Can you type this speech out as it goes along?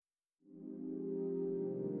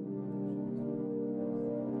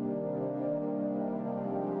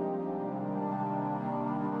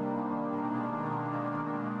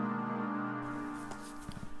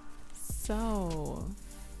So,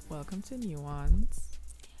 welcome to Nuance.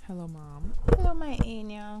 Hello, Mom. Hello, my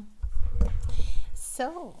Anya.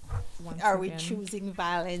 So, Once are we again. choosing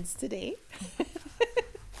violence today?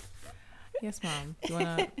 Yes, Mom. Do you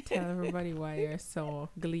want to tell everybody why you're so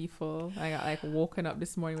gleeful? I got like woken up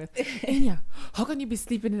this morning with, Anya, how can you be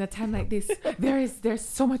sleeping in a time like this? There's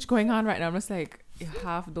so much going on right now. I'm just like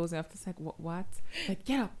half dozing off. Just like, what? Like,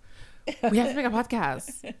 get up. We have to make a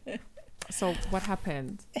podcast. So, what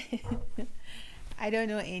happened? I don't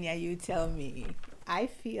know, Anya. You tell me. I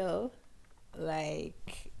feel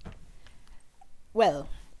like, well,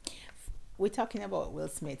 we're talking about Will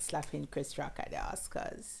Smith slapping Chris Rock at the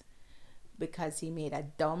Oscars because he made a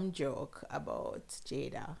dumb joke about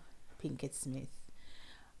Jada Pinkett Smith.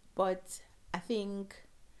 But I think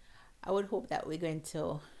I would hope that we're going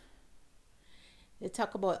to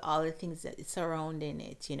talk about all the things that is surrounding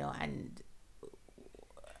it, and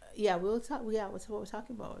yeah, we'll talk. Yeah, what's what we're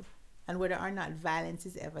talking about, and whether or not violence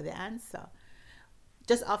is ever the answer.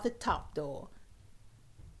 Just off the top, though.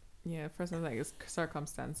 Yeah, first I was like, it's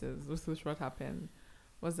circumstances with which what happened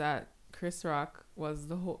was that Chris Rock was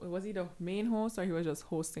was he the main host or he was just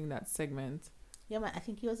hosting that segment Yeah, man. I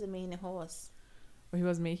think he was the main host. where he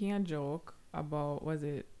was making a joke about was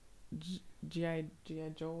it G.I.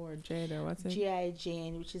 Joe or Jade or what's it? G.I.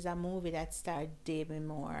 Jane, which is a movie that starred Demi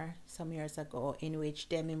Moore some years ago, in which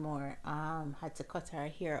Demi Moore had to cut her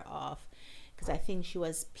hair off because I think she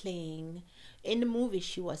was playing in the movie.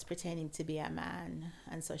 She was pretending to be a man,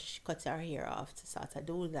 and so she cut her hair off to sort of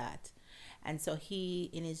do that. And so he,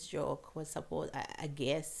 in his joke, was supposed, I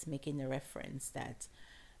guess, making the reference that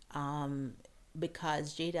um,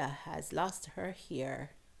 because Jada has lost her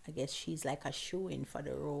hair, I guess she's like a shoe-in for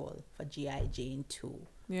the role for G.I. Jane 2.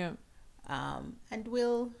 Yeah. And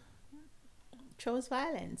Will chose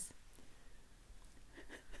violence.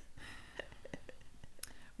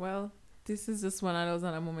 Well, this is just one of those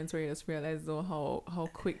other moments where you just realize though how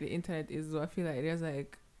quick the internet is. Though I feel like there's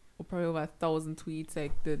like probably over 1,000 tweets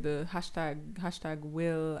like the hashtag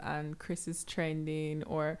Will and Chris is trending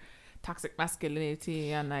or toxic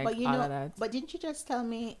masculinity and like But you all of know, that. but didn't you just tell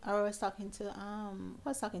me, or I was talking to a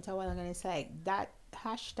while ago, and it's like that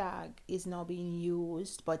hashtag is now being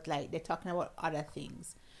used, but like they're talking about other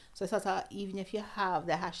things. So sort of, even if you have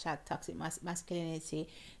the hashtag toxic masculinity,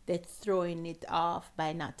 they're throwing it off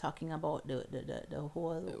by not talking about the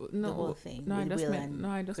whole thing No, I with just Will meant no,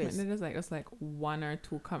 and I just meant Chris. there's like just like one or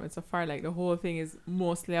two comments so far. Like the whole thing is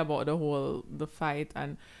mostly about the fight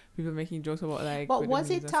and people making jokes about like But with the was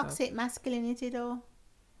memes it and stuff. toxic masculinity though?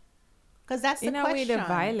 Because that's the In a way, the question.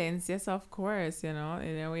 violence, yes, of course, in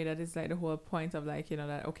a way that is like the whole point of like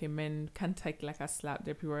that okay, men can take like a slap.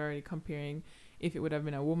 There, people are already comparing if it would have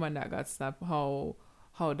been a woman that got slapped, how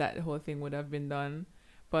that whole thing would have been done.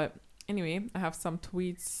 But anyway, I have some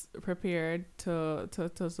tweets prepared to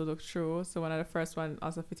look through. So one of the first one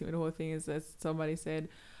also fitting with the whole thing is that somebody said,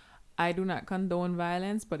 I do not condone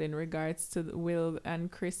violence, but in regards to the Will and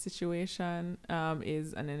Chris situation,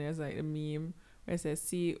 is and then there's like a meme where it says,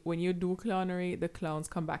 "See, when you do clownery, the clowns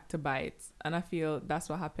come back to bite," and I feel that's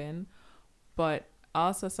what happened. But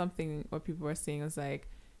also something what people were saying was like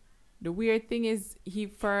the weird thing is he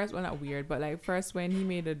first, well not weird, but like first when he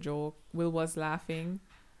made a joke, Will was laughing,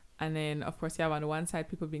 and then of course you have on the one side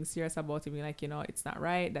people being serious about it, being like, it's not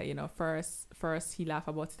right that first he laughed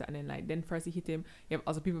about it, and then first he hit him. You have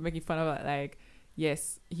also people making fun of it, like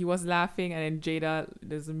yes he was laughing, and then Jada,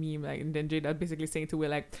 there's a meme like, and then Jada basically saying to Will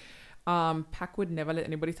like, Pac would never let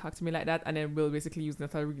anybody talk to me like that, and then Will basically using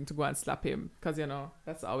that reason to go and slap him because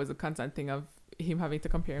that's always a constant thing of him having to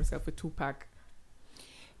compare himself with Tupac.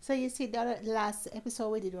 So you see, the last episode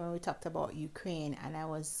we did when we talked about Ukraine, and I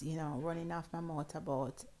was, running off my mouth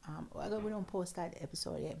about. Well, we don't post that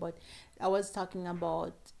episode yet, but I was talking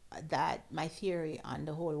about that my theory on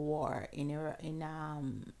the whole war in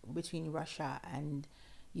between Russia and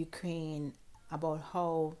Ukraine, about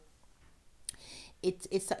how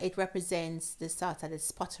it represents the sort of the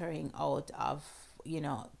sputtering out of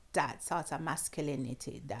that sort of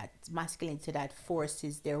masculinity that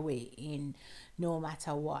forces their way in no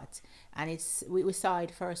matter what. And we saw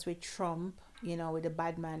it first with Trump, with the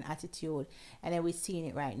bad man attitude, and then we're seeing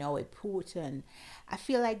it right now with Putin. I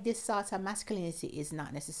feel like this sort of masculinity is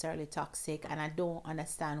not necessarily toxic, and I don't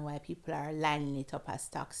understand why people are lining it up as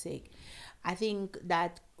toxic. I think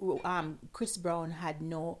that Chris Brown had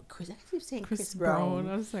no Chris. I keep saying Chris Chris Brown,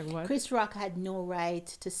 Brown. I was like, what? Chris Rock had no right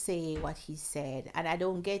to say what he said, and I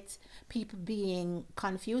don't get people being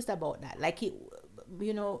confused about that. Like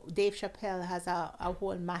Dave Chappelle has a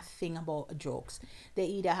whole math thing about jokes. They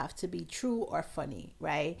either have to be true or funny,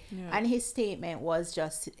 right? Yeah. And his statement was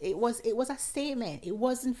just, it was a statement. It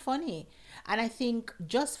wasn't funny. And I think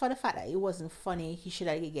just for the fact that it wasn't funny, he should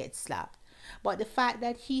have get slapped. But the fact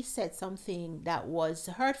that he said something that was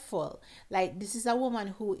hurtful, like, this is a woman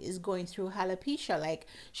who is going through alopecia, like,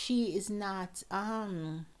 she is not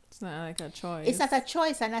It's not like a choice. it's not a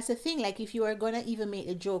choice. And that's the thing, like, if you are gonna even make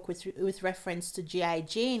a joke with reference to G.I.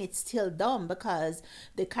 Jane, it's still dumb, because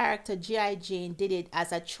the character G.I. Jane did it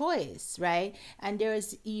as a choice, right? And there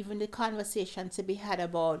is even the conversation to be had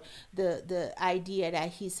about the idea that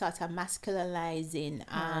he's sort of masculinizing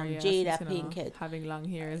Yes, Jada you know, Pinkett. having long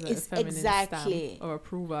hair is a It's feminine exactly. stamp or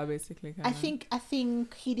approval, basically. I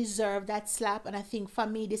think he deserved that slap, and I think for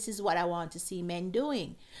me, this is what I want to see men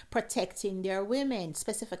doing: protecting their women,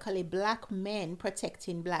 specifically black men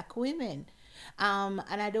protecting black women. And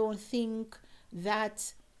I don't think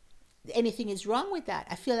that anything is wrong with that.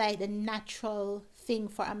 I feel like the natural thing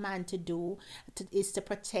for a man to do is to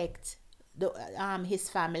protect his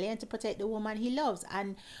family and to protect the woman he loves.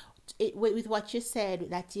 And with what you said,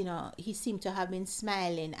 that he seemed to have been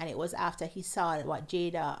smiling, and it was after he saw what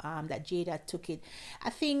that Jada took it. I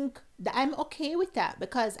think that I'm okay with that,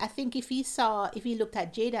 because I think if he looked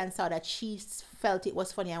at Jada and saw that she felt it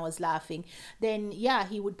was funny and was laughing, then yeah,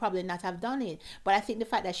 he would probably not have done it. But I think the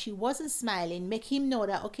fact that she wasn't smiling make him know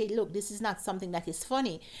that, okay, look, this is not something that is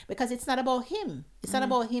funny, because it's not about him. It's not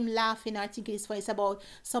about him laughing or thinking it's funny. It's about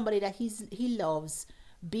somebody that he loves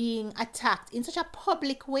being attacked in such a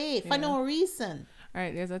public way for no reason. All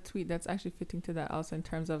right, there's a tweet that's actually fitting to that also, in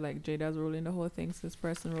terms of like Jada's role in the whole thing. So this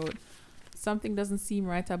person wrote, "Something doesn't seem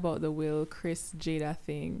right about the Will Chris Jada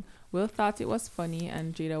thing. Will thought it was funny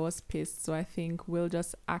and Jada was pissed, so I think Will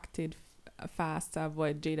just acted fast to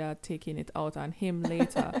avoid Jada taking it out on him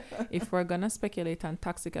later. If we're gonna speculate on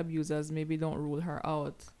toxic abusers, maybe don't rule her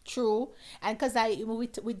out." True. And because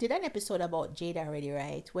we did an episode about Jada already,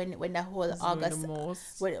 right? When the whole This is August the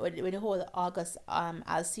most. when the whole August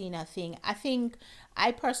Alsina thing,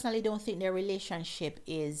 I personally don't think their relationship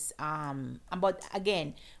is but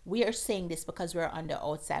again, we are saying this because we're on the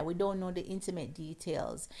outside. We don't know the intimate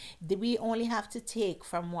details. We only have to take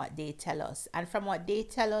from what they tell us. And from what they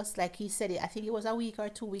tell us, like he said it, I think it was a week or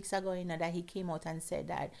 2 weeks ago, that he came out and said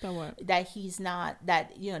that he's not,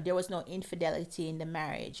 that there was no infidelity in the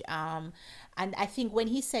marriage. And I think when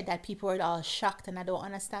he said that, people were all shocked, and I don't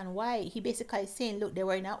understand why. He basically is saying, look, they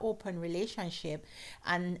were in an open relationship,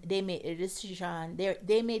 and they made a decision.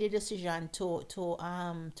 They made a decision to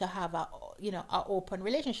have a open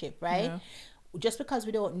relationship, right? Yeah. Just because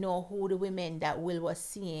we don't know who the women that Will was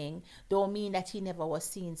seeing, don't mean that he never was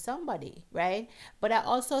seeing somebody, right? But I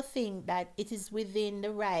also think that it is within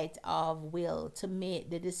the right of Will to make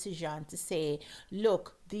the decision to say,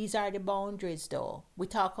 look, these are the boundaries though. We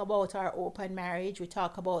talk about our open marriage, we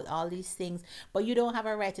talk about all these things, but you don't have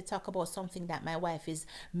a right to talk about something that my wife is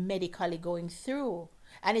medically going through.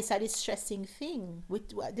 And it's a distressing thing.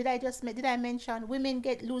 Did I mention women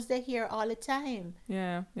lose their hair all the time?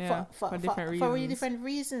 Yeah. For really different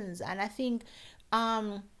reasons. And I think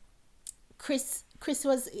Chris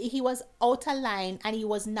was out of line, and he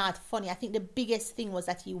was not funny. I think the biggest thing was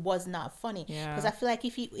that he was not funny. Because I feel like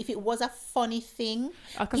if it was a funny thing,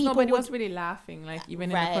 because nobody was really laughing. Like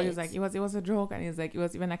even in the call, he was like, it was a joke, and he's like, it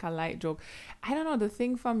was even like a light joke. I don't know. The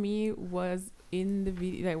thing for me was in the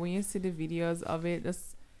video, like when you see the videos of it,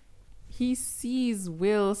 he sees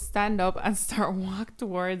Will stand up and start walk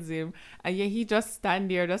towards him, and he just stand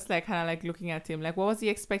there, just like kind of like looking at him. Like, what was he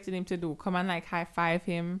expecting him to do? Come and like high five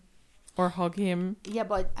him or hug him? Yeah,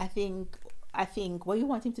 but I think what you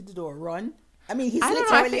want him to do, run? I mean, he's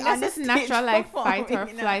literally on this natural like fight or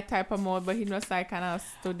flight type of mode, but he just like kind of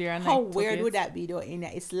stood there and how weird would that be though?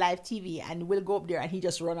 It's live TV, and we'll go up there and he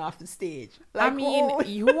just run off the stage. Like, I mean,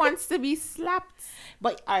 who wants to be slapped?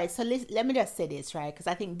 But all right, so let me just say this, right? Because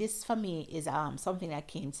I think this for me is something that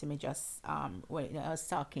came to me just when I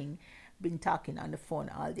was been talking on the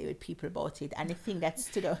phone all day with people about it, and the thing that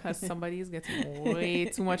stood out, because somebody is getting way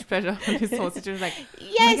too much pleasure on this whole situation. Like,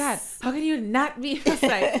 yes, oh my God, how can you not be? It's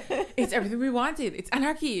like, it's everything we wanted. It's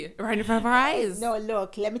anarchy right in front of our eyes. No,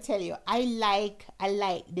 look, let me tell you, I like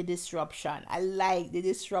the disruption. I like the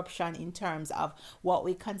disruption in terms of what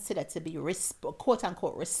we consider to be quote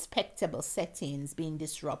unquote respectable settings being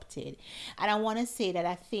disrupted. And I want to say that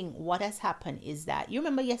I think what has happened is that, you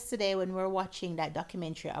remember yesterday when we were watching that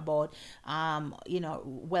documentary about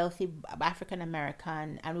wealthy African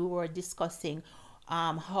American, and we were discussing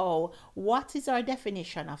how what is our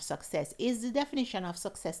definition of success? Is the definition of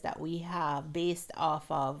success that we have based off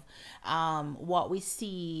of what we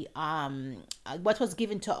see, what was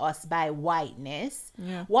given to us by whiteness?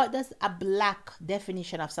 Yeah. What does a black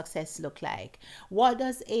definition of success look like? What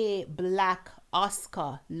does a black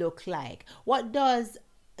Oscar look like? What does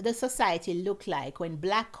the society look like when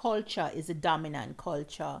black culture is a dominant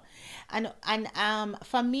culture? And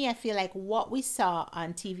for me, I feel like what we saw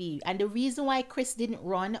on TV, and the reason why Chris didn't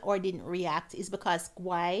run or didn't react is because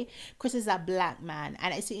why? Chris is a black man,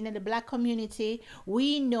 and I see in the black community,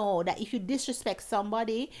 we know that if you disrespect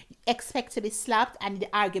somebody, you expect to be slapped and the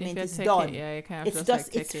argument is done. Yeah, you can't It's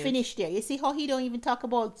just it's finished there. You see how he don't even talk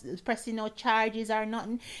about pressing no charges or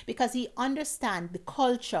nothing, because he understands the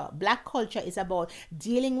culture. Black culture is about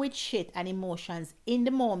dealing with shit and emotions in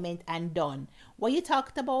the moment and done. What you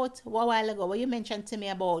talked about a while ago, what you mentioned to me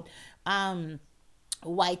about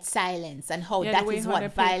white silence and how that is what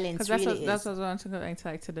violence really is. That's what I want to go into,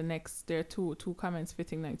 like, to the next. There are two comments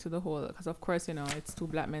fitting like to the whole, because of course, you know, it's two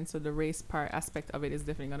black men, so the race part aspect of it is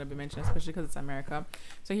definitely going to be mentioned, especially because it's America.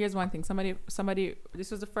 So here's one thing. Somebody, this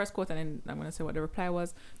was the first quote, and then I'm going to say what the reply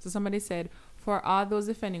was. So somebody said, "For all those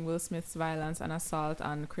defending Will Smith's violence and assault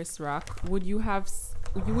on Chris Rock, would you have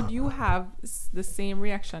the same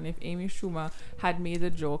reaction if Amy Schumer had made a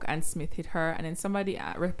joke and Smith hit her?" And then somebody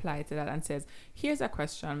replied to that and says, "Here's a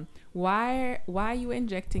question: Why are you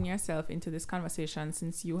injecting yourself into this conversation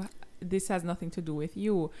since this has nothing to do with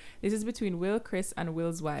you? This is between Will, Chris, and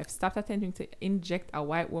Will's wife. Stop attempting to inject a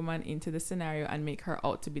white woman into the scenario and make her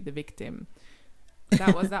out to be the victim."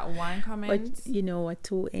 That was that one comment. But you know what,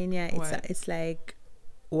 too, Enya? It's like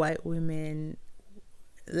white women,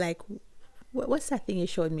 like, what's that thing you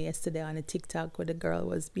showed me yesterday on a TikTok where the girl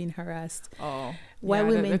was being harassed? Oh, white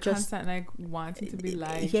women the just constant, like, wanting to be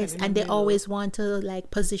liked. Yes, and they always want to like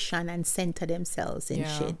position and center themselves in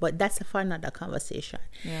shit. But that's for another conversation.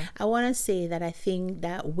 Yeah. I want to say that I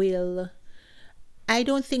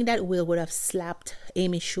don't think that Will would have slapped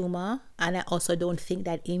Amy Schumer, and I also don't think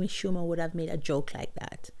that Amy Schumer would have made a joke like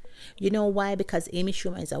that. You know why? Because Amy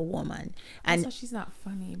Schumer is a woman, and also she's not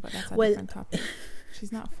funny. But that's a different topic.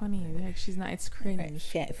 She's not funny. Like, she's not. It's cringe.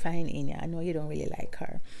 Fine, Enya. I know you don't really like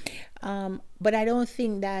her, but I don't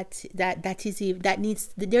think there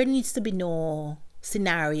needs to be no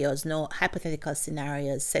scenarios, no hypothetical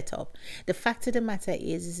scenarios set up. The fact of the matter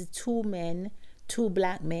is two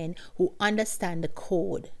black men who understand the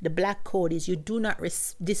code. The black code is you do not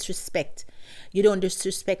disrespect. You don't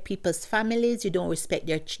disrespect people's families. You don't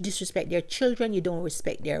disrespect their children. You don't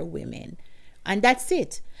respect their women. And that's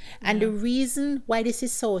it. And the reason why this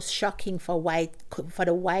is so shocking for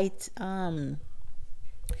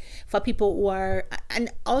people who are,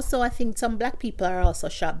 and also I think some black people are also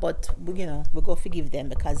shocked, but you know, we go forgive them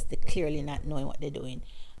because they're clearly not knowing what they're doing.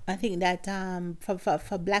 I think that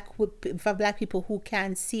for black people who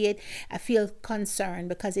can't see it, I feel concerned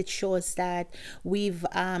because it shows that we've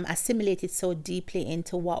assimilated so deeply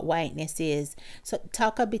into what whiteness is. So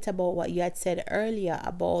talk a bit about what you had said earlier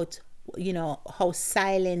about, you know, how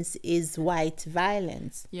silence is white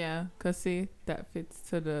violence. Yeah, because see, that fits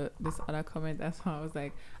to this other comment. That's why I was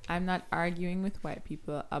like, I'm not arguing with white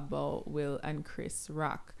people about Will and Chris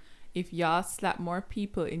Rock. If y'all slap more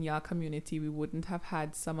people in y'all community, we wouldn't have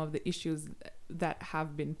had some of the issues that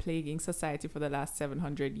have been plaguing society for the last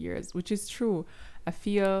 700 years, which is true. I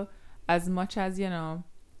feel as much as, you know,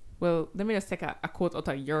 well, let me just take a quote out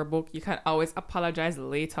of your book. You can always apologize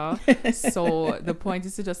later. So the point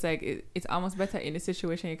is to just like, it's almost better in a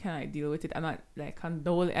situation you can like deal with it. I'm not like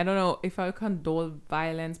condoling. I don't know if I would condole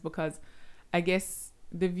violence, because I guess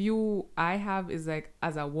the view I have is like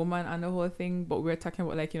as a woman on the whole thing, but we're talking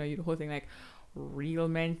about like, you know, the whole thing like real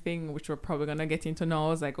men thing, which we're probably gonna get into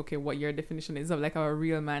now, is like, okay, what your definition is of like a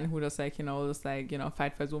real man who just like, you know, just like, you know,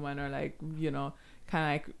 fight for his woman, or like, you know, kind of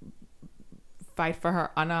like fight for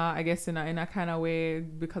her honor, I guess, in a kind of way,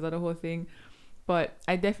 because of the whole thing. But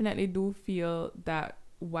I definitely do feel that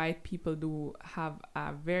white people do have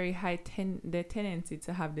a very high tendency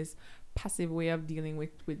to have this passive way of dealing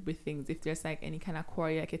with things. If there's like any kind of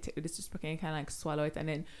quarrel, like you take the disrespect and you kind of like swallow it, and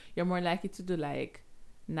then you're more likely to do like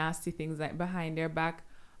nasty things like behind their back.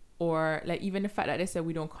 Or like even the fact that they said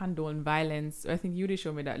we don't condone violence. I think you did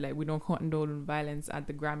show me that like we don't condone violence at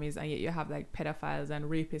the Grammys, and yet you have like pedophiles and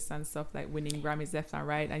rapists and stuff like winning Grammys left and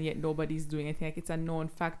right, and yet nobody's doing anything. Like it's a known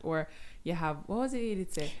fact. Or you have, what was it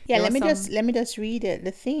you'd say? Yeah, let me just read it.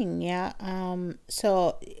 The thing, yeah.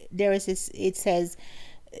 So there is this. It says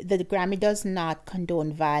the Grammy does not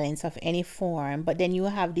condone violence of any form, but then you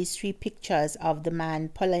have these three pictures of the man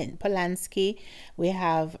Polanski. We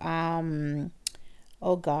have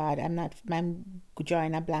Oh God, I'm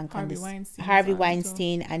drawing a blank on Harvey this. Weinstein is Harvey on it too.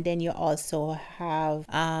 Weinstein, and then you also have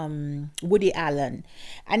Woody Allen,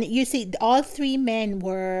 and you see all three men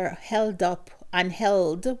were held up and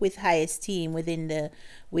held with high esteem within the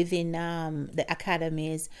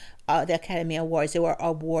academies, the Academy Awards. They were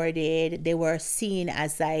awarded. They were seen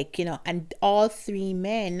as like, and all three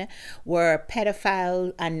men were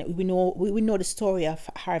pedophile, and we know the story of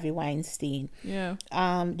Harvey Weinstein. Yeah.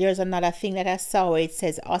 There's another thing that I saw where it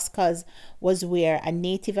says Oscars was where a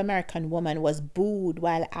Native American woman was booed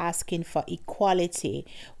while asking for equality,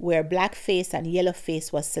 where blackface and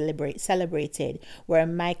yellowface was celebrated, where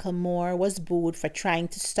Michael Moore was booed for trying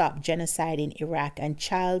to stop genocide in Iraq, and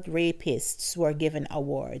child rapists were given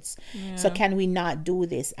awards. Yeah. So can we not do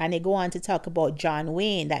this? And they go on to talk about John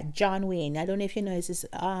Wayne. That John Wayne, I don't know if you know, is this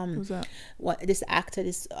Who's that? this actor.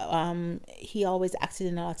 He always acted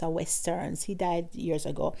in a lot of westerns. He died years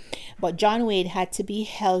ago, but John Wayne had to be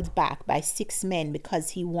held back by 6 men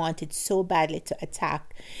because he wanted so badly to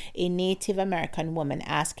attack a Native American woman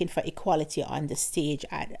asking for equality on the stage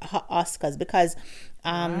at Oscars, because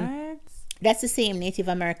What? that's the same Native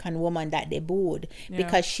American woman that they booed, Yeah.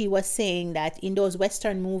 because she was saying that in those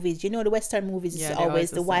Western movies, the Western movies Yeah, is they always always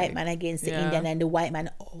the just white like- man against the yeah. Indian, and the white man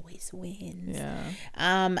always wins. Yeah.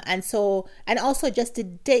 And so, and also just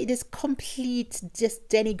this complete just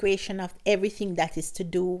denigration of everything that is to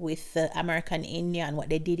do with the American Indian, what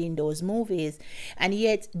they did in those movies, and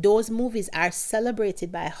yet those movies are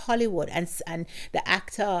celebrated by Hollywood, and the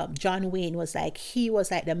actor John Wayne was like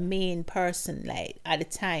the main person like at the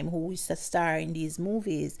time who used to star in these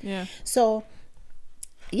movies. Yeah. So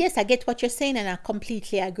yes, I get what you're saying, and I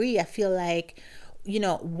completely agree. I feel like,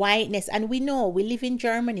 whiteness, and we live in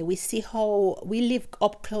Germany. We see how we live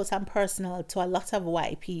up close and personal to a lot of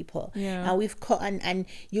white people. Yeah. And we've cut, and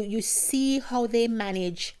you see how they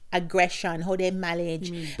manage aggression, how they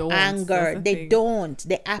manage don't. anger. That's the They thing. don't.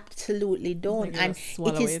 They absolutely don't. Like they And just it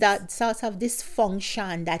swallow is it. that sort of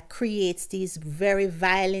dysfunction that creates these very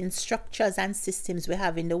violent structures and systems we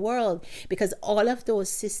have in the world, because all of those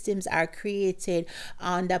systems are created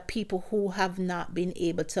under people who have not been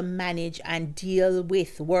able to manage and deal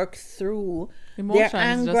with, work through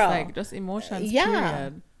Emotions, their anger. just emotions. Yeah.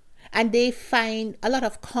 Period. And they find a lot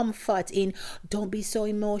of comfort in, don't be so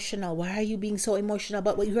emotional. Why are you being so emotional?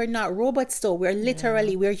 But we're not robots though. We're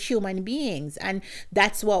we're human beings. And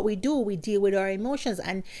that's what we do. We deal with our emotions.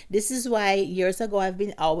 And this is why years ago I've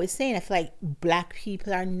been always saying, I feel like Black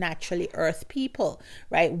people are naturally earth people,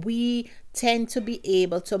 right? We tend to be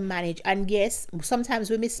able to manage, and yes, sometimes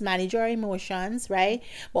we mismanage our emotions, right?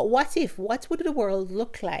 But what would the world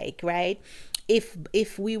look like, right,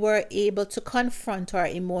 if we were able to confront our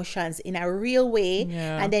emotions in a real way,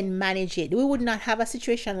 Yeah. and then manage it? We would not have a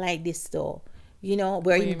situation like this though, where What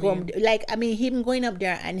do him you going, him going up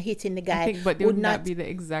there and hitting the guy I think, but they would would not not be the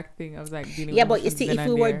exact thing of like dealing yeah, with but you emotions see, then if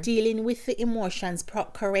and we were there. dealing with the emotions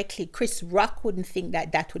correctly, Chris Rock wouldn't think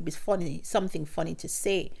that would be funny, something funny to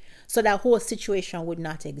say. So that whole situation would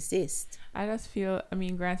not exist. I just feel,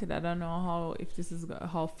 granted, I don't know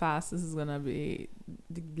how fast this is gonna be,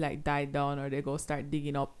 like, died down, or they go start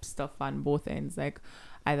digging up stuff on both ends, like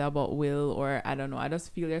either about Will, or I don't know. I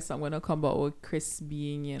just feel there's something gonna come about with Chris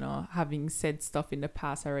being, having said stuff in the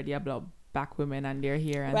past already about Black women and their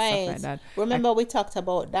hair and stuff like that. Remember, we talked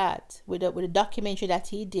about that with the documentary that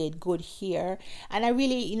he did, Good Hair, and I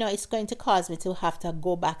really, it's going to cause me to have to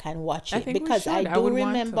go back and watch I it, think we because should. I I do would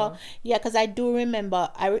want remember, to. because I do remember,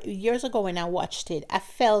 years ago when I watched it, I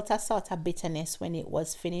felt a sort of bitterness when it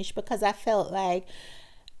was finished, because I felt like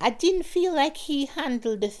I didn't feel like he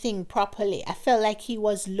handled the thing properly. I felt like he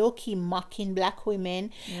was low-key mocking Black women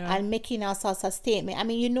and making all sorts of statements.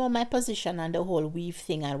 My position on the whole weave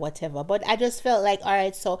thing and whatever. But I just felt like, all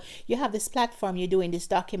right, so you have this platform, you're doing this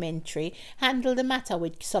documentary, handle the matter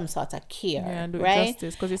with some sort of care, And do it right?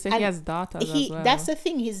 justice, because you said he has daughters as well. That's the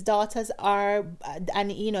thing. His daughters are,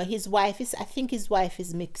 and his wife is. I think his wife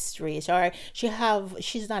is mixed race, or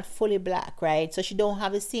she's not fully Black, right? So she don't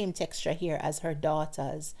have the same texture here as her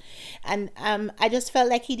daughters. And I just felt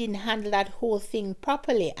like he didn't handle that whole thing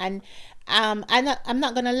properly. And I'm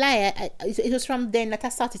not gonna lie, it was from then that I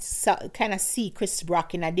started to kind of see Chris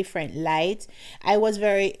Rock in a different light. I was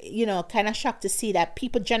very kind of shocked to see that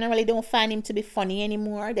people generally don't find him to be funny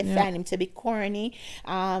anymore. They find him to be corny,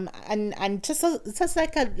 and just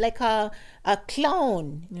like a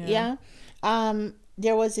clown.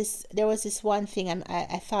 There was this one thing, and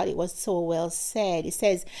I thought it was so well said. It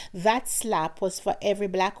says that slap was for every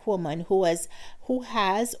Black woman who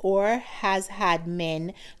has or has had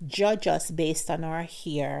men judge us based on our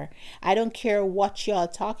hair. I don't care what y'all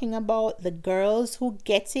talking about. The girls who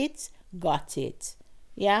get it got it.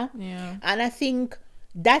 Yeah. Yeah. And I think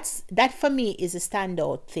that for me is a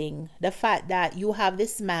standout thing. The fact that you have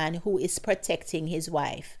this man who is protecting his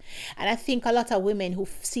wife. And I think a lot of women who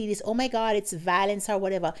see this, oh my God, it's violence or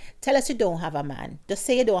whatever. Tell us you don't have a man. Just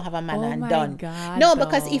say you don't have a man Oh and my done. God, No,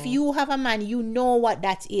 because if though. you have a man, you know what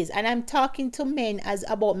that is. And I'm talking to men as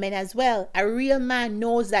about men as well. A real man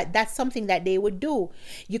knows that that's something that they would do.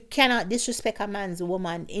 You cannot disrespect a man's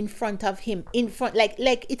woman in front of him, in front, like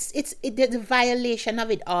the violation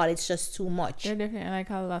of it all. It's just too much. There are definitely like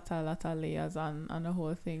a lot of layers on the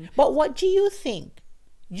whole thing. But what do you think?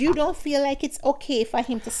 You don't feel like it's okay for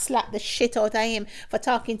him to slap the shit out of him for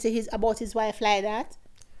talking to his about his wife like that?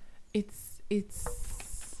 It's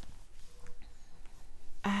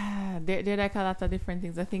there are like a lot of different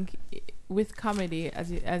things. I think with comedy, as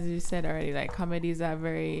you said already, like comedy is a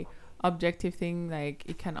very objective thing. Like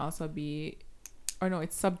it can also be, or no,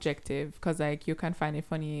 it's subjective, because like you can find it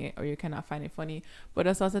funny or you cannot find it funny. But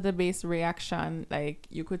that's also the base reaction. Like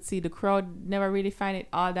you could see the crowd never really find it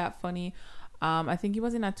all that funny. I think it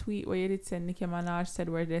was in a tweet where you did say Nicki Minaj said,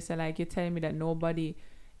 where they said like, you're telling me that nobody,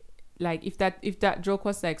 like if that joke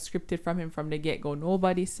was like scripted from him from the get-go,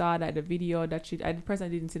 nobody saw that the video that I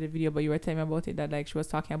personally didn't see the video, but you were telling me about it, that like she was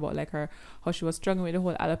talking about like how she was struggling with the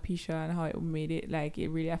whole alopecia and how it made it like it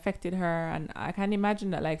really affected her. And I can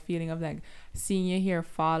imagine that like feeling of like seeing your hair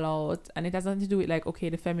fall out, and it has nothing to do with like, okay,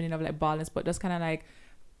 the feminine of like baldness, but just kind of like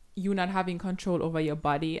you not having control over your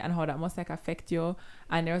body and how that must like affect you.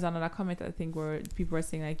 And there was another comment, I think, where people were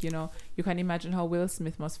saying like, you know, you can imagine how Will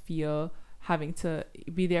Smith must feel having to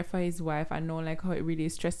be there for his wife and know like how it really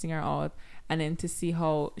is stressing her out, and then to see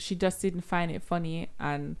how she just didn't find it funny,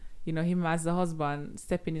 and you know, him as the husband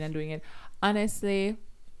stepping in and doing it. Honestly,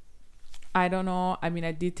 I don't know. I mean,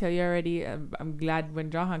 I did tell you already. I'm glad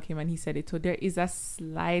when Johan came and he said it. So there is a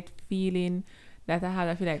slight feeling that I had.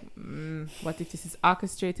 I feel like, what if this is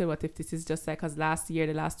orchestrated? What if this is just like, because last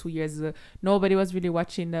 2 years, nobody was really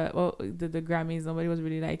watching the Grammys. Nobody was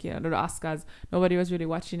really like, you know, the Oscars. Nobody was really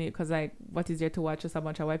watching it, because like, what is there to watch? Just a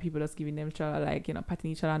bunch of white people just giving them each other, like, you know,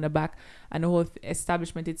 patting each other on the back. And the whole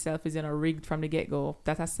establishment itself is, you know, rigged from the get-go.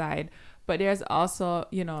 That aside. But there's also,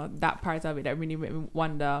 you know, that part of it that really made me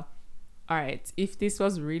wonder, all right, if this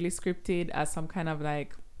was really scripted as some kind of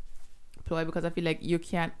like ploy, because I feel like you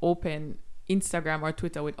can't open Instagram or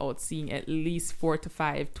Twitter without seeing at least 4 to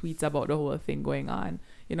 5 tweets about the whole thing going on,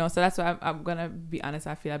 you know. So that's why I'm gonna be honest,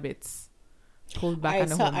 I feel a bit pulled back on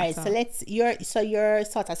the whole matter. So you're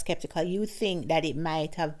sort of skeptical. You think that it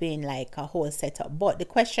might have been like a whole setup, but the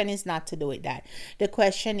question is not to do with that. The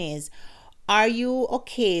question is, are you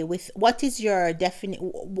okay with what is your definite?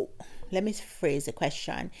 Let me phrase the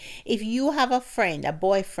question. If you have a friend, a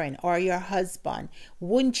boyfriend, or your husband,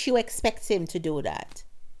 wouldn't you expect him to do that?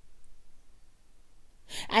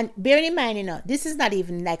 And bearing in mind, you know, this is not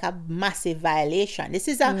even like a massive violation. This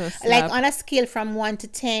is like on a scale from 1 to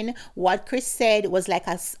 10, what Chris said was like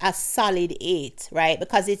a solid 8, right?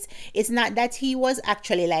 Because it's not that he was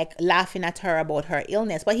actually like laughing at her about her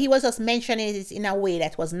illness, but he was just mentioning it in a way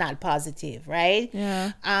that was not positive, right?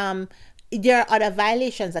 Yeah. There are other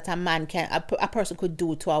violations that a person could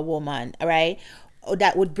do to a woman, right?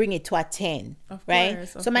 That would bring it to a 10, right?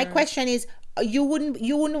 So my question is, you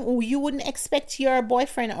wouldn't expect your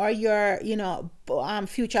boyfriend or your, you know,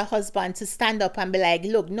 future husband to stand up and be like,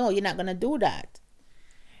 look, no, you're not gonna do that.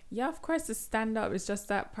 Yeah, of course, the stand up is just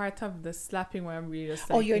that part of the slapping where I'm really just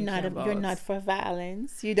like, you're not for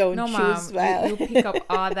violence. You don't choose violence. You pick up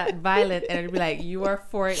all that violent and it'll be like, you are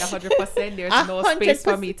for it 100%. There's no space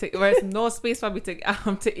for me to. There's no space for me to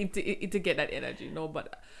get that energy. No,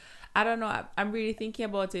 but I don't know. I'm really thinking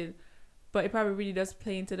about it, but it probably really does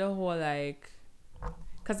play into the whole like.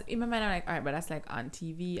 Because in my mind, I'm like, all right, but that's like on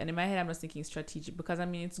TV. And in my head, I'm just thinking strategic. Because, I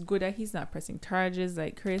mean, it's good that he's not pressing charges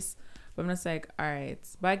like Chris. But I'm just like, all right.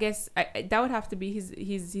 But I guess that would have to be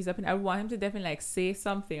his opinion. I would want him to definitely like say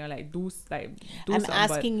something or like do something. I'm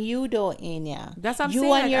asking you though, Enya. That's what I'm saying.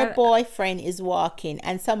 You and your boyfriend is walking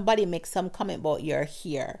and somebody makes some comment about your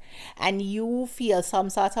hair. And you feel some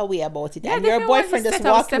sort of way about it. Yeah, and your boyfriend just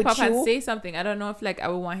walks with you. And say something. I don't know if like I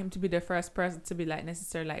would want him to be the first person to be like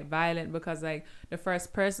necessarily like violent, because like the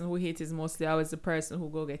first person who hates is mostly always the person who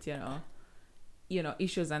go get, you know,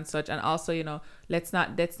 issues and such. And also, you know, let's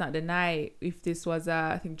not deny, if this was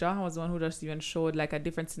I think John was the one who just even showed like a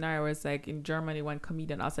different scenario where it's like in Germany one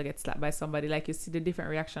comedian also gets slapped by somebody. Like you see the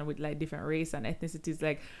different reaction with like different race and ethnicities.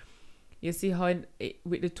 Like you see how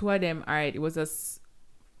with the two of them, all right, it was just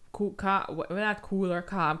cool, calm, well, not cool or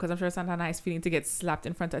calm, because I'm sure it's not a nice feeling to get slapped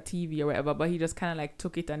in front of TV or whatever, but he just kind of like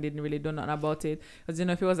took it and didn't really do nothing about it. Because, you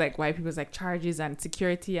know, if it was like white people's like charges and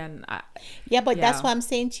security and... Yeah, but that's what I'm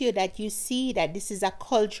saying to you, that you see that this is a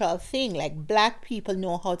cultural thing. Like, black people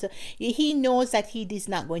know how to... He knows that he is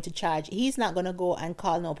not going to charge. He's not going to go and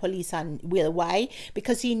call no police on Will. Why?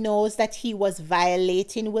 Because he knows that he was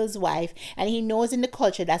violating Will's wife, and he knows in the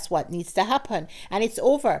culture that's what needs to happen. And it's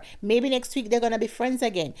over. Maybe next week they're going to be friends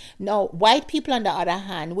again. Now, white people, on the other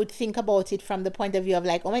hand, would think about it from the point of view of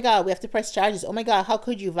like, oh my God, we have to press charges. Oh my God, how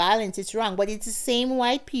could you? Violence, it's wrong. But it's the same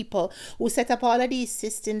white people who set up all of these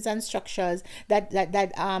systems and structures that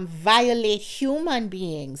violate human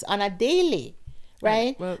beings on a daily,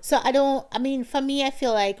 right? Well, so for me, I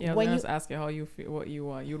feel like when you... I was asking how you feel, what you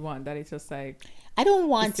want. You'd want that. It's just like... I don't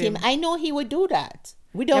want him. I know he would do that.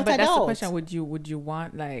 We don't know. But that's the question. Would you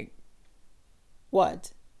want, like...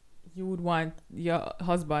 What? You would want your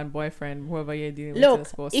husband, boyfriend, whoever you're dealing with, look,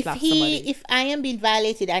 to go slap somebody. If I am being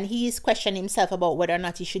violated and he is questioning himself about whether or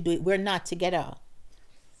not he should do it, we're not together.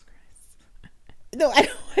 No, I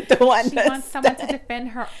don't want. She wants someone to defend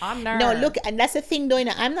her honor. No, look, and that's the thing, though. You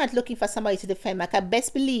know, I'm not looking for somebody to defend. Like, I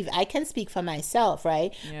best believe I can speak for myself,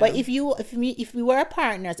 right? Yeah. But if we were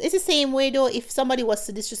partners, it's the same way, though. If somebody was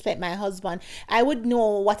to disrespect my husband, I would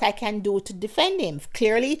know what I can do to defend him.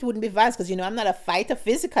 Clearly, it wouldn't be violence because, you know, I'm not a fighter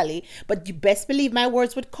physically. But you best believe my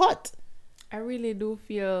words would cut. I really do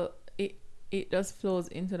feel it. It just flows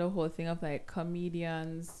into the whole thing of like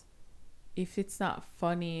comedians. If it's not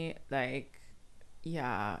funny, like.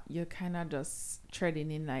 Yeah, you're kind of just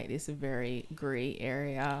treading in like this very gray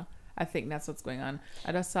area. I think that's what's going on.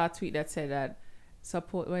 I just saw a tweet that said that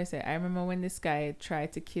I remember when this guy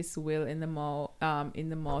tried to kiss Will in the mouth,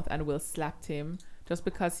 and Will slapped him. Just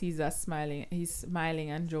because he's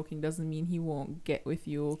smiling and joking doesn't mean he won't get with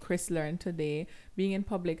you. Chris learned today, being in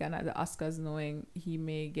public and at the Oscars, knowing he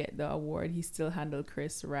may get the award, he still handled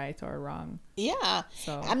Chris right or wrong. Yeah.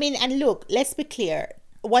 So I mean, and look, let's be clear.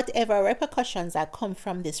 Whatever repercussions that come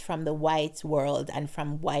from this, from the white world and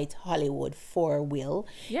from white Hollywood for Will,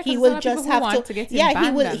 he will just have to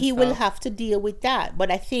he will have to deal with that.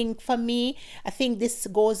 But I think for me, this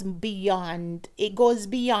goes beyond. It goes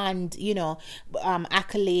beyond, you know,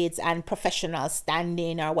 accolades and professional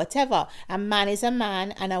standing or whatever. A man is a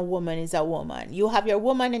man and a woman is a woman. You have your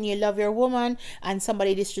woman and you love your woman, and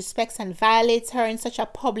somebody disrespects and violates her in such a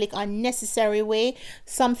public, unnecessary way.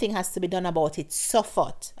 Something has to be done about it. Suffer,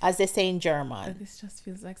 as they say in German. This just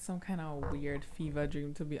feels like some kind of weird fever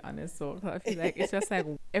dream, to be honest. So I feel like it's just like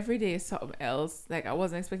every day is something else. Like I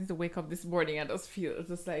wasn't expecting to wake up this morning and just feel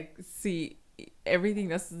just like see everything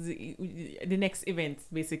that's the next event.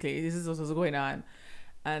 Basically, this is what's going on,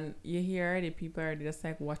 and you hear already people are just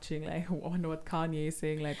like watching, like wonder what Kanye is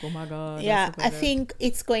saying, like, oh my God. Yeah, I think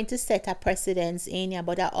it's going to set a precedence, Anya,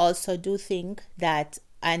 but I also do think that,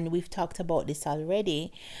 and we've talked about this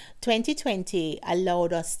already, 2020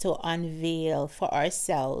 allowed us to unveil for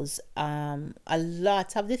ourselves a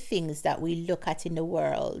lot of the things that we look at in the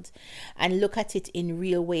world, and look at it in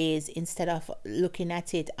real ways instead of looking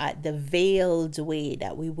at it at the veiled way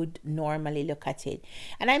that we would normally look at it.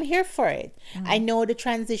 And I'm here for it. I know the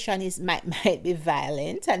transition might be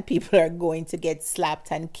violent, and people are going to get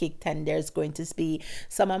slapped and kicked, and there's going to be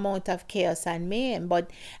some amount of chaos and mayhem.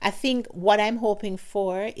 But I think what I'm hoping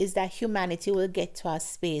for is that humanity will get to a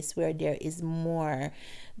space where there is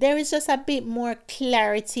just a bit more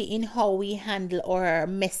clarity in how we handle our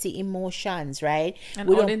messy emotions, right? And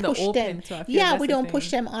we don't push them. We don't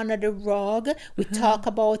push them under the rug. We talk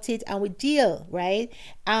about it and we deal, right?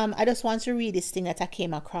 I just want to read this thing that I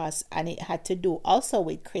came across, and it had to do also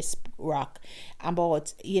with Chris Rock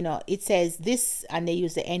about, you know, it says this, and they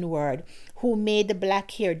use the N-word, who made the Black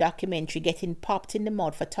Hair documentary getting popped in the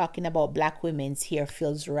mouth for talking about black women's hair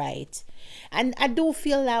feels right. And I do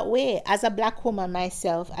feel that way. As a black woman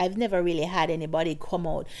myself, I've never really had anybody come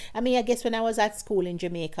out. I mean, I guess when I was at school in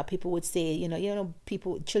Jamaica, people would say,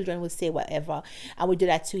 children would say whatever, and we do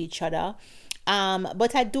that to each other.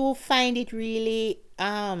 But I do find it really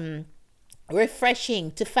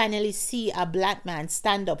refreshing to finally see a black man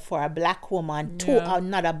stand up for a black woman to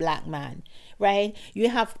another black man. Right? You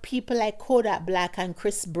have people like Kodak Black and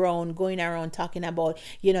Chris Brown going around talking about,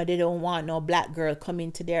 you know, they don't want no black girl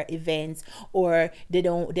coming to their events, or they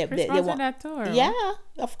want that too, yeah,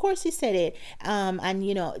 of course he said it. And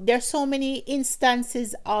you know, there's so many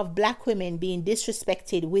instances of black women being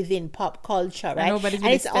disrespected within pop culture, right? And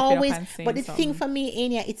it's always, but the thing for me,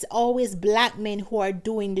 Anya, it's always black men who are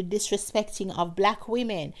doing the disrespecting of black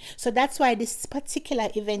women. So that's why this particular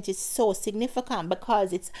event is so significant,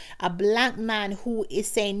 because it's a black man man who is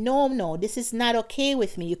saying, no, this is not okay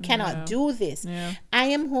with me. You cannot do this. Yeah. I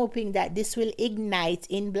am hoping that this will ignite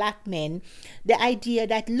in black men the idea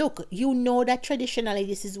that, look, you know that traditionally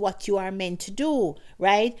this is what you are meant to do,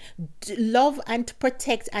 right? Love and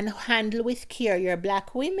protect and handle with care your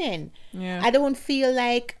black women. Yeah. I don't feel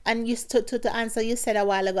like, and you to answer you said a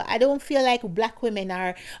while ago, I don't feel like black women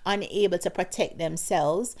are unable to protect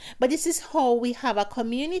themselves, but this is how we have a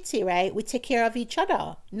community, right? We take care of each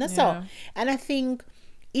other. So, and I think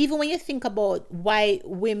even when you think about white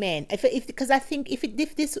women, because I think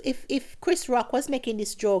if Chris Rock was making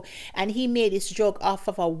this joke and he made this joke off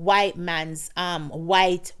of a white man's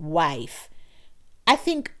white wife, I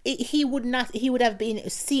think he would have been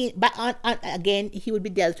seen, but again, he would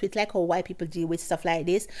be dealt with like how white people deal with stuff like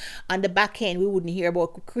this. On the back end, we wouldn't hear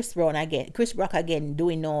about Chris Rock again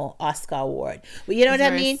doing no Oscar award. But you know what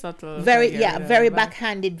I mean? Subtle, very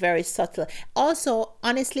backhanded, very subtle. Also,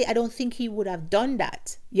 honestly, I don't think he would have done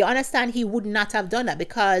that. You understand? He would not have done that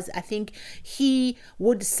because I think he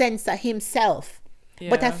would censor himself.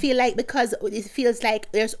 Yeah. But I feel like because it feels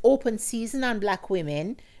like there's open season on black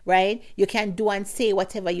women, right? You can do and say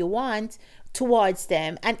whatever you want towards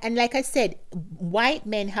them. And like I said, white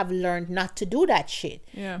men have learned not to do that shit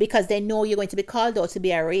because they know you're going to be called out to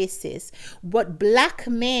be a racist. But black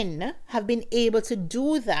men have been able to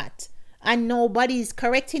do that and nobody's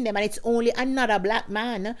correcting them. And it's only another black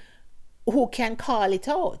man who can call it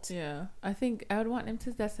out. Yeah. I think I would want them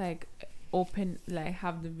to just like open, like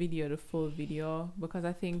have the full video, because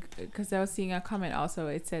I think, because I was seeing a comment also,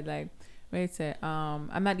 it said like, where it said,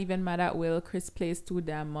 I'm not even mad at Will. Chris plays too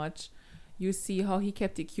damn much. You see how he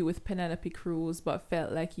kept it cute with Penelope Cruz, but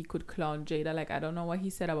felt like he could clown Jada. Like, I don't know what he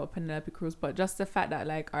said about Penelope Cruz, but just the fact that,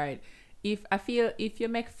 like, all right, if you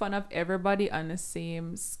make fun of everybody on the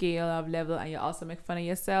same scale of level and you also make fun of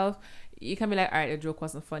yourself, you can be like, all right, the joke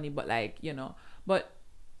wasn't funny, but like, you know, but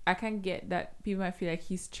I can get that people might feel like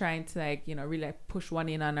he's trying to, like, you know, really like push one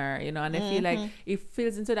in on her, you know, and I feel like it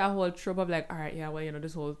feels into that whole trope of like, all right, yeah, well, you know,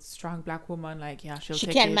 this whole strong black woman, like, yeah, she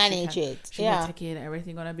can manage it. She will take it,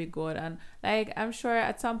 everything gonna be good. And like, I'm sure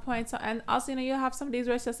at some point, and also, you know, you have some days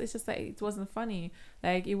where it's just like, it wasn't funny.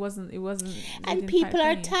 Like, it wasn't. And people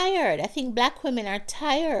are tired. I think black women are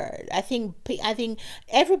tired. I think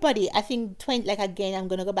everybody, like, again, I'm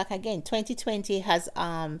gonna go back again. 2020 has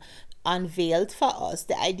unveiled for us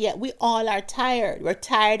the idea we all are tired. We're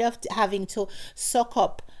tired of having to suck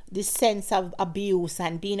up this sense of abuse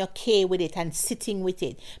and being okay with it and sitting with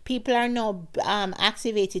it. People are now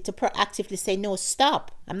activated to proactively say, no, stop,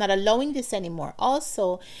 I'm not allowing this anymore.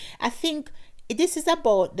 Also, I think this is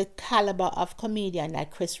about the caliber of comedian that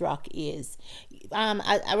Chris Rock is.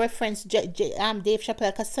 I reference Dave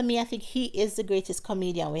Chappelle, because to me, I think he is the greatest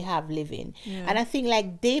comedian we have living. And I think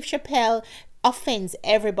like Dave Chappelle offends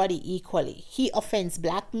everybody equally. He offends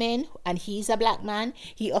black men, and he's a black man.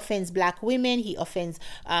 He offends black women. He offends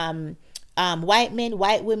white men,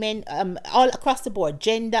 white women, all across the board,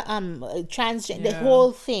 gender, transgender, the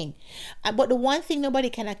whole thing. But the one thing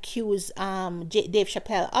nobody can accuse Dave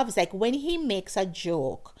Chappelle of is like when he makes a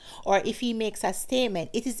joke or if he makes a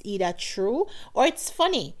statement, it is either true or it's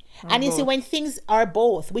funny. And you see, when things are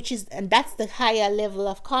both, and that's the higher level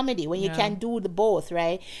of comedy, when you can do the both,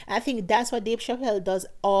 right? And I think that's what Dave Chappelle does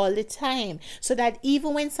all the time. So that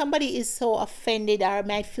even when somebody is so offended or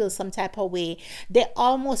might feel some type of way, they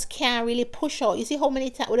almost can't really push out. You see how many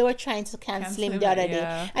times they were trying to cancel him the other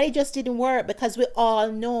day, and it just didn't work, because we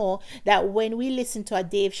all know that when we listen to a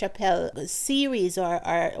Dave Chappelle series or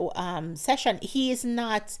session, he's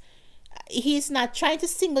not trying to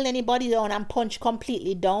single anybody down and punch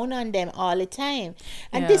completely down on them all the time.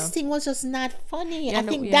 And this thing was just not funny. I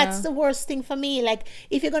think that's the worst thing for me. Like,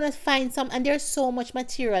 if you're gonna find some, and there's so much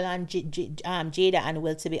material on Jada and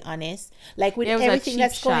Will, to be honest, like with everything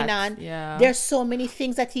that's going on, there's so many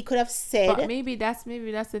things that he could have said. But maybe that's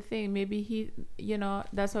the thing. Maybe he, you know,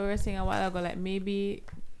 that's what we were saying a while ago. Like, maybe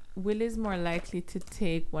Will is more likely to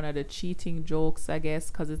take one of the cheating jokes, I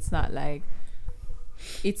guess, because it's not like,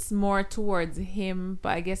 it's more towards him, but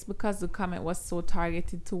I guess because the comment was so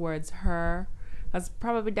targeted towards her,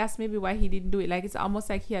 that's maybe why he didn't do it. Like, it's almost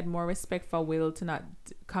like he had more respect for Will to not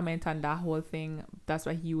comment on that whole thing. That's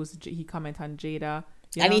why he comment on Jada,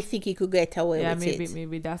 and he think he could get away with it.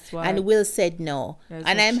 Maybe that's why. And Will said no.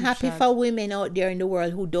 And I'm happy for women out there in the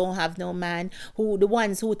world who don't have no man, who the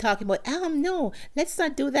ones who talking about, no, let's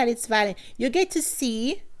not do that, it's violent. You get to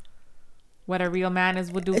see what a real man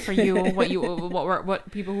is would do for you,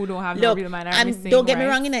 what people who don't have no Look, real man are missing. don't get me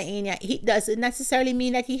right? wrong, he doesn't necessarily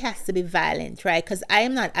mean that he has to be violent, right? Because I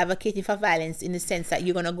am not advocating for violence in the sense that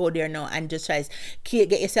you're gonna go there now and just try to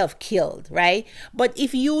get yourself killed, right? But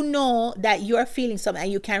if you know that you're feeling something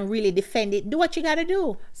and you can really defend it, do what you gotta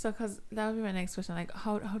do. So, because that would be my next question. Like,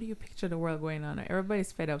 how do you picture the world going on?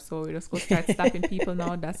 Everybody's fed up, so we just go start stopping people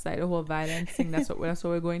now. That's like the whole violence thing. That's what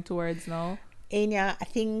we're going towards now. Anya, I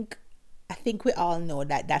think we all know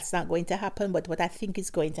that that's not going to happen. But what I think is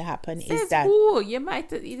going to happen is that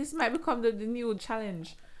this might become the new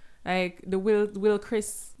challenge, like the Will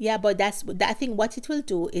Chris. Yeah, but I think what it will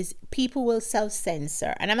do is people will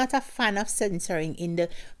self-censor, and I'm not a fan of censoring in the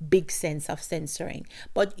big sense of censoring.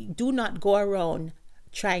 But do not go around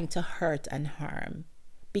trying to hurt and harm.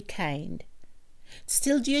 Be kind.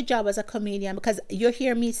 Still do your job as a comedian, because you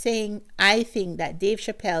hear me saying I think that Dave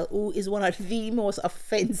Chappelle, who is one of the most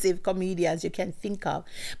offensive comedians you can think of,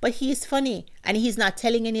 but he's funny and he's not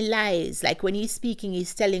telling any lies. Like when he's speaking,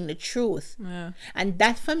 he's telling the truth. Yeah. And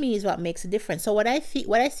that for me is what makes a difference. So what I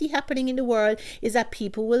see happening in the world is that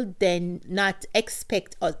people will then not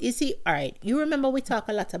expect us. You see, all right, you remember we talk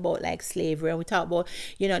a lot about like slavery, and we talk about,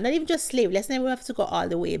 not even just slavery. Let's never have to go all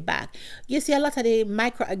the way back. You see a lot of the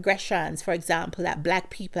microaggressions, for example, that black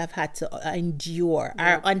people have had to endure,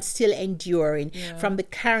 are still enduring from the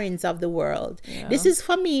Karens of the world. Yeah. This is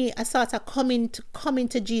for me a sort of coming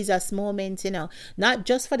to Jesus moment, not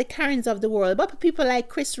just for the Karens of the world, but for people like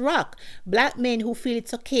Chris Rock, black men who feel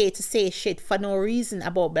it's okay to say shit for no reason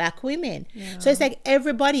about black women. Yeah. So it's like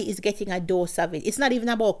everybody is getting a dose of it. It's not even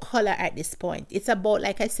about color at this point. It's about,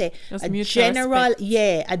 like I say, a general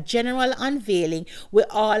unveiling. We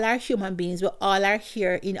all are human beings. We all are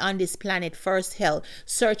here on this planet, first hell,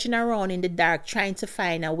 searching around in the dark, trying to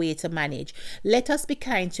find a way to manage. Let us be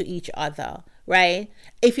kind to each other, right?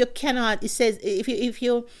 If you cannot, it says, if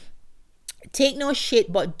you take no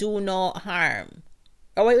shit but do no harm.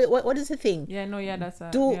 Or what is the thing? That's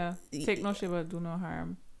take no shit but do no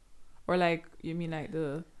harm. Or like, you mean like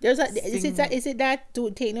is it that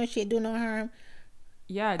do take no shit, do no harm?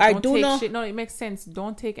 Yeah, don't take shit. No, it makes sense.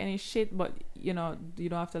 Don't take any shit, but you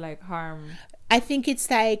don't have to like harm. I think it's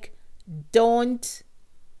like don't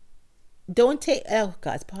take, oh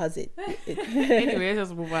God, pause it. Anyway,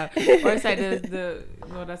 just move on. Or it's like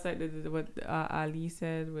that's like what Ali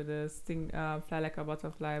said with the sting, fly like a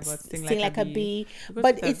butterfly but sting like a bee.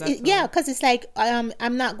 But because it's like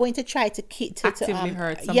I'm not going to try to actively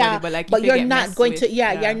hurt somebody, but you're not going to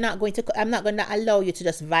you're not going to, I'm not going to allow you to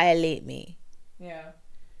just violate me. Yeah.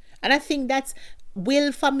 And I think that's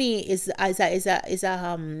Will for me is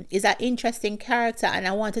an interesting character, and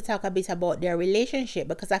I want to talk a bit about their relationship,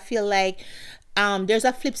 because I feel like there's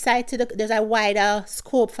a flip side to there's a wider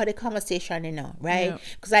scope for the conversation, right?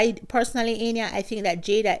 Because I personally, Anya, I think that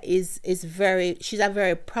Jada she's a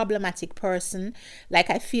very problematic person. Like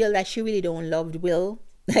I feel that she really don't love Will.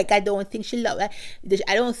 Like I don't think she love. I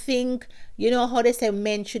don't think, how they say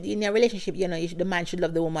men should in a relationship. The man should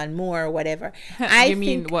love the woman more or whatever. You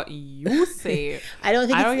mean what you say? I don't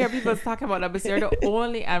hear people talking about that, but you're the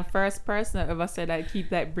only and first person that ever said that.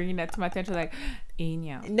 Keep like bringing that to my attention, like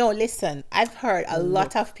Anya. No, listen, I've heard a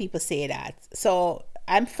lot of people say that. So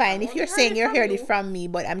I'm fine if you're saying you heard it from me,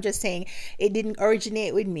 but I'm just saying it didn't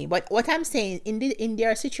originate with me. But what I'm saying in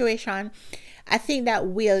their situation, I think that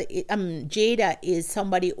Jada is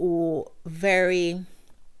somebody who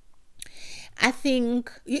I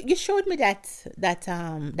think you showed me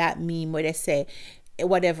that meme where they say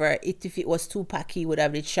whatever, if it was Tupac he would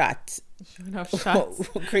have been shot.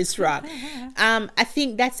 Chris Rock. I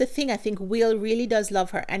think that's the thing. I think Will really does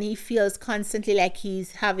love her, and he feels constantly like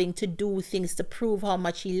he's having to do things to prove how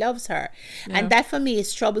much he loves her. And that for me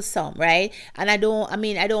is troublesome, right? And I don't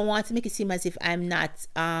want to make it seem as if I'm not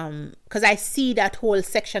because I see that whole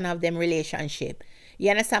section of them relationship.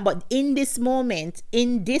 You understand? But in this moment,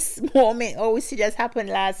 oh, we see just happened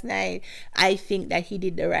last night, I think that he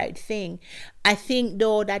did the right thing. I think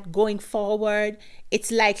though that going forward,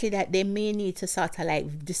 it's likely that they may need to sort of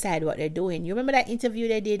like decide what they're doing. You remember that interview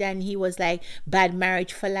they did and he was like, bad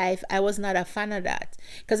marriage for life? I was not a fan of that,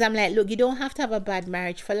 because I'm like, look, you don't have to have a bad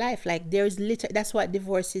marriage for life. Like that's what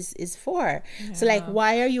divorce is for. Yeah. So like,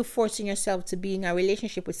 why are you forcing yourself to be in a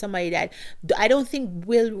relationship with somebody that I don't think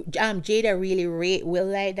Jada really rate Will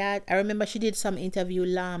like that. I remember she did some interview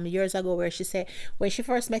years ago where she said when she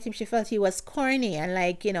first met him, she felt he was corny, and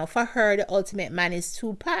like, for her the ultimate man is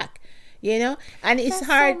Tupac. And it's that's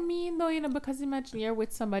hard. So mean though, because imagine you're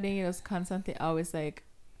with somebody and it's constantly always like,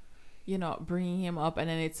 bringing him up, and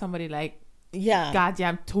then it's somebody like,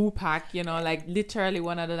 goddamn Tupac, like literally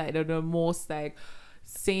one of the most like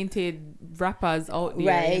sainted rappers out there,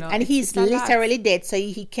 right, you know. and he's it's a lot. literally dead, so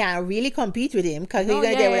he can't really compete with him because he's No,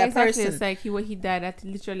 gonna yeah, deal with a exactly. person. It's like he died at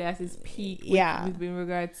literally at his peak. Yeah. With in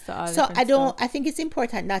regards to all. So different stuff. I think it's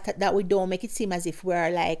important that we don't make it seem as if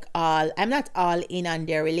we're like I'm not all in on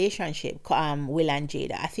their relationship, Will and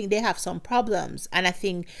Jada. I think they have some problems, and I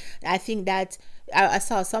think that I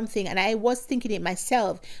saw something, and I was thinking it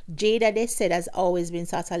myself. Jada, they said, has always been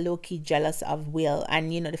sort of low-key jealous of Will,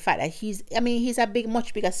 and the fact that he's a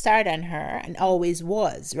much bigger star than her, and always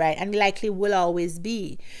was, right, and likely will always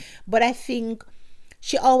be. But I think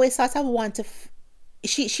she always sort of want to.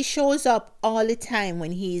 She shows up all the time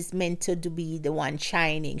when he's meant to be the one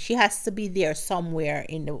shining. She has to be there somewhere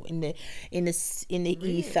in the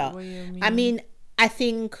Really? ether. What do you mean? I mean, I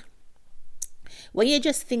think when you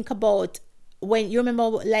just think about, when you remember,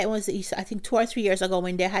 like, I think 2 or 3 years ago,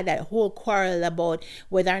 when they had that whole quarrel about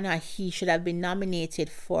whether or not he should have been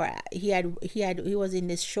nominated for, he was in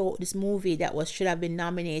this movie that should have been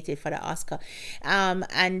nominated for the Oscar,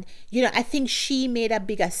 and I think she made a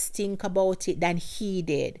bigger stink about it than he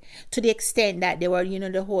did, to the extent that they were,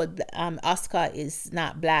 the whole Oscar is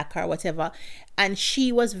not black or whatever. And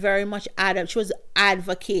she was very much she was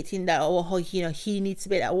advocating that, he needs to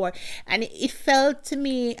be that award. And it felt to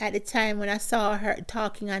me at the time, when I saw her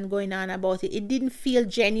talking and going on about it, it didn't feel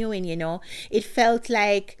genuine. It felt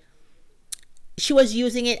like she was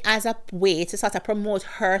using it as a way to sort of promote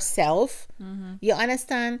herself. Mm-hmm. You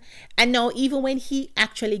understand? And now, even when he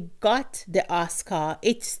actually got the Oscar,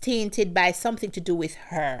 it's tainted by something to do with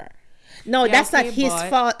her. No, Yeah, that's okay, not his but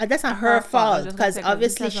fault. That's not her fault, just because gonna say,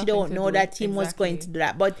 obviously this has she nothing don't to know do that with- Tim was going to exactly. do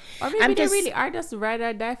that. But Or maybe I'm they just really are just ride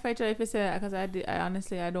or die fighter, if you say that, because I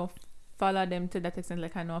honestly, I don't follow them to that extent.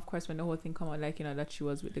 Like, I know, of course, when the whole thing come out, like, that she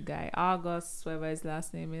was with the guy August, whatever his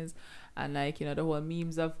last name is, and like, the whole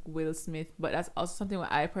memes of Will Smith. But that's also something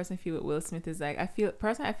what I personally feel with Will Smith is like, I feel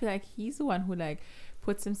like he's the one who like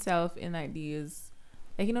puts himself in like these,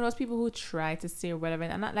 like, those people who try to stay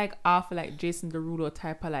relevant, and not like off like Jason Derulo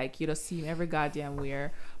type of like, see him every goddamn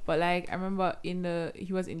where. But like, I remember he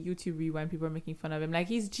was in YouTube Rewind, people were making fun of him. Like,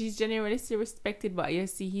 he's genuinely still respected, but you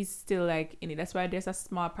see, he's still like in it. That's why there's a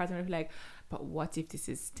small part of me like, but what if this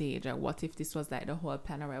is stage, or what if this was like the whole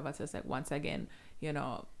plan or whatever? So it's like, once again,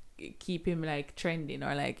 keep him like trending,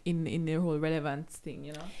 or like in the whole relevance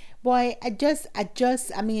thing, Boy,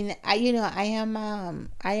 I mean, I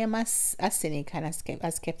am as cynic and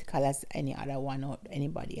as skeptical as any other one or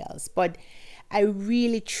anybody else, but I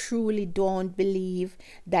really truly don't believe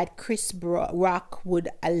that Chris Rock would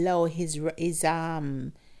allow his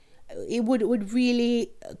it would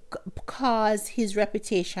really cause his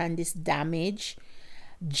reputation this damage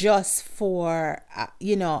just for a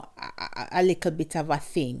little bit of a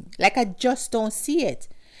thing. Like, I just don't see it.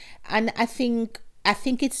 And I think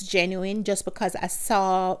it's genuine, just because I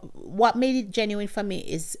saw what made it genuine for me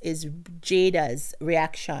is Jada's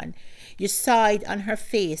reaction. You saw it on her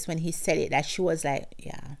face when he said it, that she was like,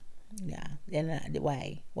 yeah, then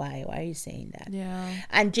why are you saying that? Yeah.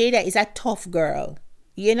 And Jada is a tough girl.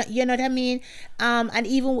 You know what I mean? And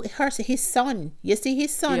even with his son, you see,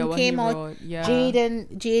 his son came out. Yeah.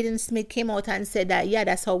 Jaden Smith came out and said that, yeah,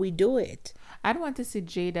 that's how we do it. I don't want to see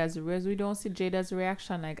Jada's, whereas we don't see Jada's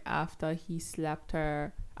reaction like after he slapped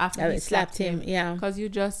her. After he slapped him, yeah. Because you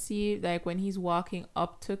just see like when he's walking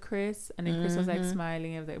up to Chris, and then Chris was like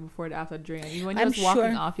smiling, and like before the after during. And even when he was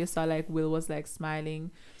walking off, you saw like Will was like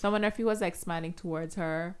smiling. So I wonder if he was like smiling towards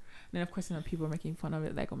her. And then of course, people were making fun of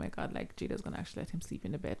it, like, oh my god, like Jada's gonna actually let him sleep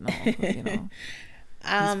in the bed now,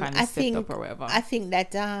 'cause, I think up or whatever. I think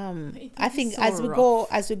that I think so as we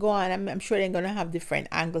rough. go on, I'm sure they're gonna have different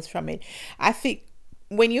angles from it. I think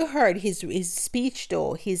when you heard his speech,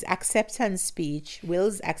 though, his acceptance speech,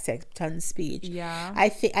 Will's acceptance speech, Yeah.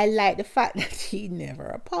 I like the fact that he never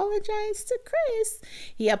apologized to Chris.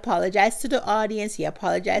 He apologized to the audience. He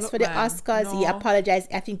apologized for the Oscars. He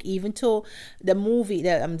apologized, I think, even to the movie,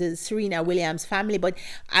 the Serena Williams family. But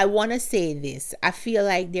I want to say this. I feel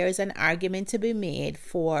like there's an argument to be made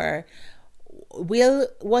for Will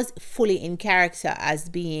was fully in character as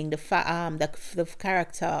being the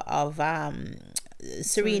character of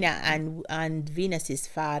Serena and Venus's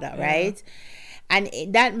father, right? And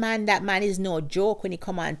that man is no joke when he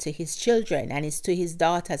come on to his children, and it's to his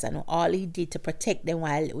daughters, and all he did to protect them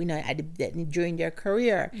while during their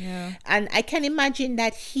career. Yeah. And I can imagine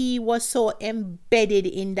that he was so embedded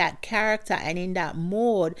in that character and in that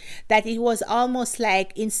mode that it was almost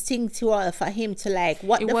like instinctual for him to like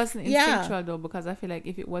what. It wasn't instinctual though, because I feel like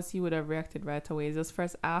if it was, he would have reacted right away. It's just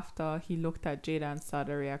first after he looked at Jada and saw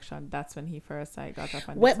the reaction, that's when he first like got up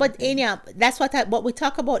and But Anya, that's what we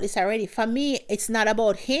talk about this already. For me, it's not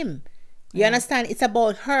about him. You understand? It's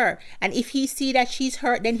about her. And if he see that she's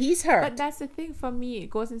hurt, then he's hurt. But that's the thing for me. It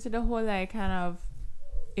goes into the whole like kind of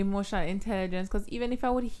emotional intelligence, because even if I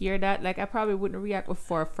would hear that, like I probably wouldn't react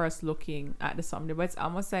before first looking at the something. But it's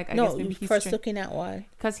almost like I guess maybe he's first looking at what?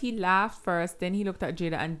 Because he laughed first, then he looked at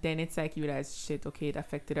Jada, and then it's like you realize, shit, okay, it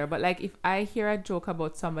affected her. But like if I hear a joke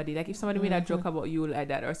about somebody, like if somebody made a joke about you like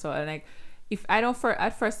that or so, and like if I don't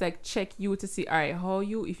at first like check you to see, all right, how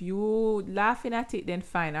you, if you laughing at it, then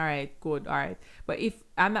fine, all right, good, all right. But if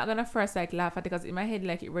I'm not gonna first like laugh at it, because in my head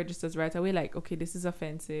like it registers right away, like okay, this is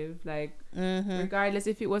offensive, like regardless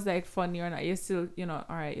if it was like funny or not, you still, you know,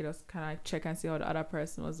 all right, you just kind of check and see how the other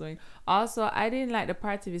person was doing. Also, I didn't like the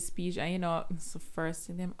part of his speech, and you know, so first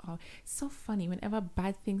in them all, it's so funny whenever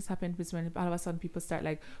bad things happen, because when all of a sudden people start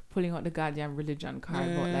like pulling out the goddamn religion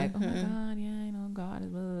card, but like, oh my god, yeah, you know,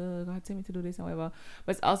 God tell me to do this and whatever.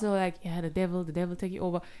 But it's also like, yeah, the devil take you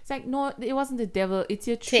over. It's like, no, it wasn't the devil, it's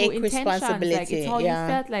your true intentions. Like it's how you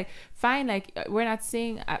felt. Like fine, like we're not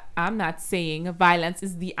saying, I'm not saying violence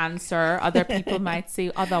is the answer. Other people might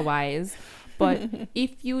say otherwise, but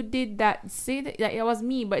if you did that, say that it was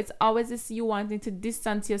me. But it's always this you wanting to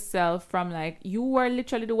distance yourself from, like, you were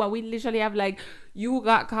literally the one. We literally have like, you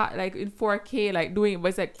got caught like in 4K like doing it, but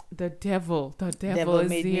it's like the devil is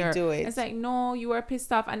made here. Me do it. It's like, no, you were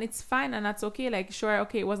pissed off, and it's fine, and that's okay. Like, sure,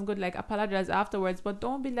 okay, it wasn't good, like apologize afterwards, but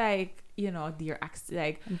don't be like, you know, dear,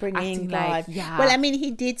 like bringing God. Like, yeah. Well, I mean,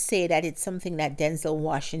 he did say that it's something that Denzel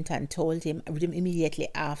Washington told him immediately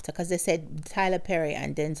after, because they said Tyler Perry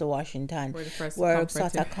and Denzel Washington were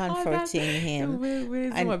sort of comforting him.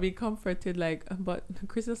 Will be comforted, like, but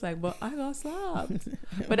Chris is like, but I got slapped.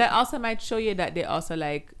 But that also might show you that they also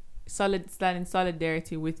like stand in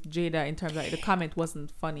solidarity with Jada in terms of like, the comment wasn't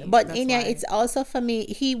funny. But it's also for me,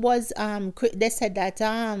 he was they said that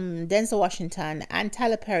Denzel Washington and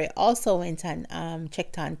Tyler Perry also went and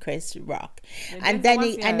checked on Chris Rock, and then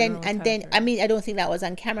I mean, I don't think that was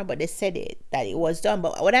on camera, but they said that it was done.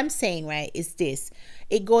 But what I'm saying, right, is this: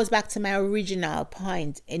 it goes back to my original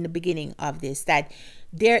point in the beginning of this, that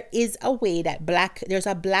there is a way that there's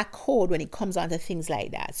a black code when it comes on to things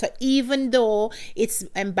like that. So even though it's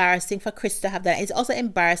embarrassing for Chris to have that, it's also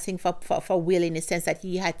embarrassing for Will, in the sense that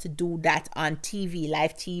he had to do that on TV,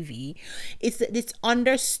 live TV. It's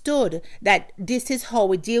understood that this is how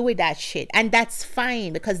we deal with that shit, and that's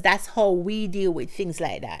fine, because that's how we deal with things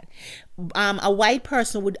like that. A white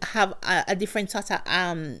person would have a different sort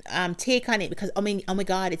of take on it, because I mean, oh my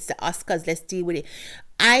God, it's the Oscars, let's deal with it.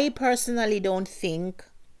 I personally don't think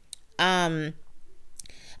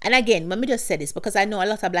and again, let me just say this, because I know a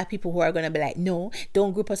lot of black people who are going to be like, no,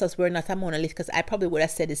 don't group us as we're not a monolith, because I probably would have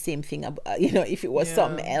said the same thing, if it was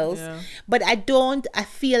something else. But I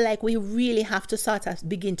feel like we really have to sort of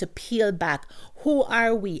begin to peel back. Who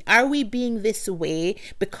are we? Are we being this way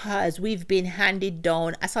because we've been handed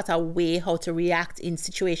down a sort of way how to react in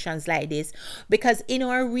situations like this? Because in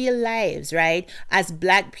our real lives, right, as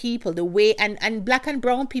black people, the way, and black and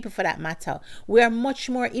brown people for that matter, we are much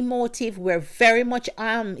more emotive. We're very much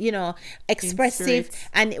expressive,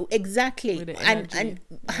 and exactly, and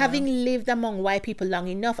having lived among white people long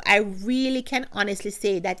enough, I really can honestly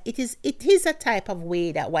say that it is a type of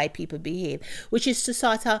way that white people behave, which is to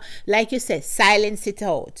sort of, like you said, silence it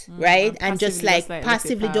out, right, and just like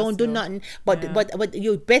passively don't do nothing, but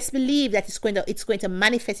you best believe that it's going to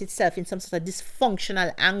manifest itself in some sort of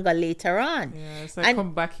dysfunctional anger later on. It's like, and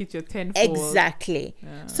come back, hit your tenfold. Exactly.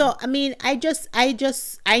 So I mean, I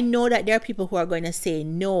know that there are people who are going to say,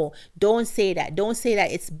 no, don't say that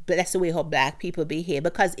that's the way how black people behave,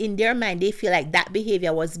 because in their mind they feel like that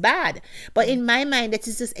behavior was bad. But in my mind, that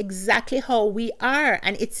is just exactly how we are,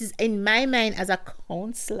 and it is in my mind as a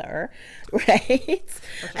counselor, right?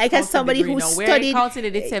 Like as somebody who studied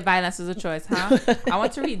counseling, it said violence is a choice, huh? I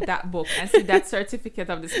want to read that book and see that certificate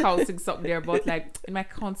of this counseling something there, but like in my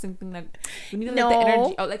counseling thing, like we need to let the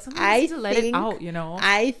energy out, like sometimes to let it out,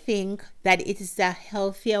 I think that it is a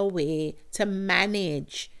healthier way to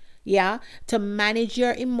manage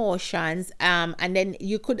your emotions, and then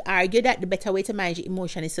you could argue that the better way to manage your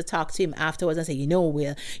emotion is to talk to him afterwards and say,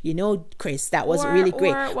 Will, Chris, that was really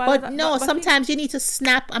great. But sometimes you need to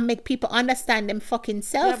snap and make people understand them fucking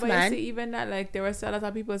self, man. You see, even that, like, there were a lot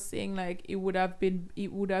of people saying like it would have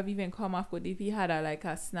even come off good if he had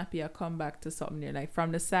a snappier comeback to something there, like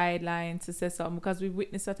from the sideline to say something, because we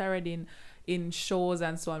witnessed that already in shows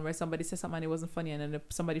and so on, where somebody says something and it wasn't funny, and then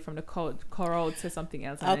somebody from the crowd says something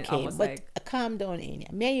else, and it Okay, almost but like calm down, Anya.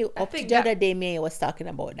 Me, up to think the that- other day, me was talking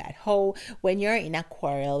about that. How when you're in a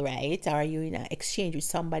quarrel, right, or you in an exchange with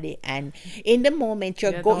somebody, and in the moment you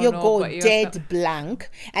You go don't know, but you're dead blank,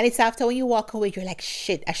 and it's after when you walk away, you're like,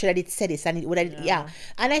 shit, I should have did said this, and it would have, yeah.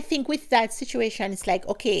 And I think with that situation, it's like,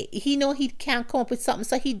 okay, he know he can't come up with something,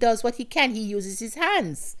 so he does what he can. He uses his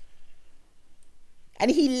hands. And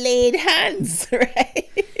he laid hands, right?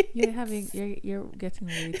 you're getting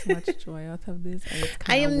way too much joy out of this. And it's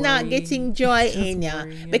I kinda am not worrying. getting joy It's just in ya,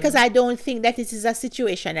 worrying, you because know? I don't think that this is a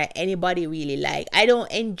situation that anybody really like. I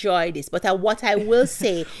don't enjoy this, but what I will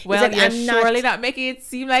say Well, is that you're I'm surely not. not making it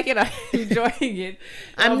seem like you're not enjoying it.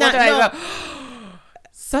 I'm But not. I No, go,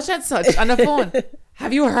 such and such on the phone.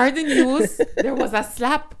 Have you heard the news? There was a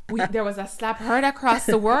slap. There was a slap heard across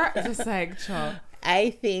the world. Just like, child.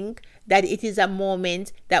 I think that it is a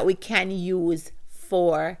moment that we can use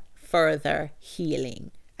for further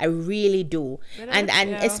healing. I really do. And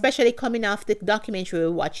yeah. especially coming off the documentary we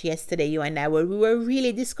watched yesterday, you and I, where we were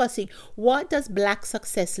really discussing what does black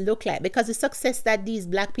success look like, because the success that these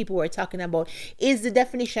black people were talking about is the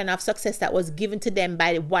definition of success that was given to them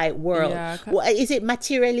by the white world. Yeah, Is it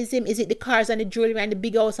materialism? Is it the cars and the jewelry and the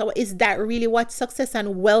big house? Or is that really what success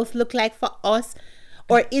and wealth look like for us?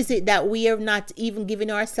 Or is it that we are not even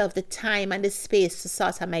giving ourselves the time and the space to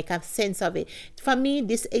sort of make a sense of it? For me,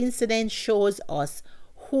 this incident shows us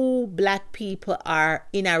who black people are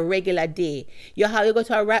in a regular day. You go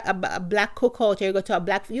to a black cookout, or you go to a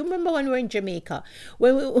black. You remember when we were in Jamaica,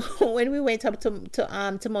 when we went up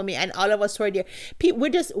to Mommy, and all of us were there.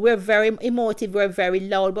 We're very emotive, we're very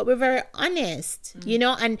loud, but we're very honest, you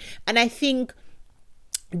know. And I think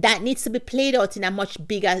that needs to be played out on a much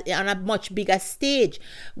bigger stage.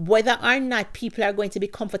 Whether or not people are going to be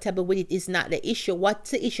comfortable with it is not the issue.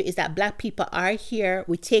 What's the issue is that black people are here,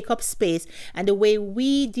 we take up space, and the way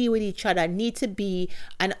we deal with each other need to be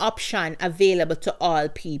an option available to all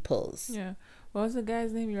peoples. Yeah. What was the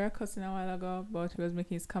guy's name you were cussing a while ago about? He was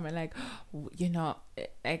making his comment like, you know,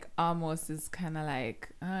 like almost is kind of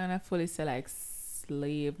like, and I fully say like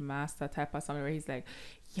slave master type of something, where he's like,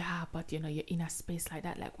 yeah, but you know, you're in a space like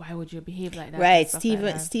that, like why would you behave like that? Right,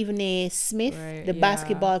 Like Stephen A. Smith, right, the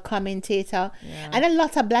basketball commentator. Yeah. And a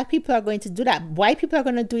lot of black people are going to do that. White people are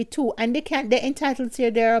going to do it too, and they're entitled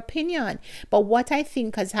to their opinion. But what I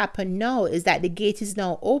think has happened now is that the gate is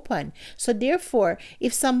now open. So therefore,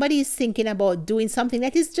 if somebody is thinking about doing something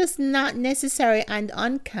that is just not necessary and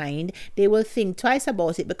unkind, they will think twice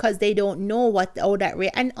about it, because they don't know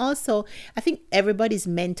and also I think everybody's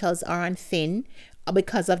mentals are on thin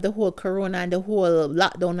because of the whole corona and the whole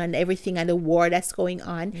lockdown and everything and the war that's going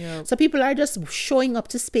on. Yep. So people are just showing up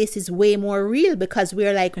to spaces way more real, because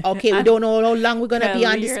we're like, okay, we don't know how long we're going to be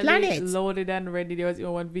on this planet. Loaded and ready. There was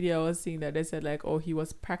even one video I was seeing that they said like, oh, he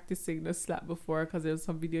was practicing the slap before, because there was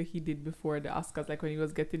some video he did before the Oscars, like when he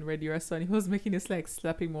was getting ready or so, and he was making this like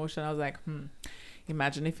slapping motion. I was like,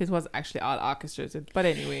 imagine if it was actually all orchestrated. But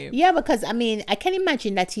anyway. Yeah, because I mean, I can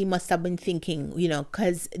imagine that he must have been thinking, you know,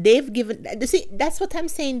 because they've given. See, that's what I'm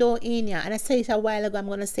saying though, Anya, and I said it a while ago. I'm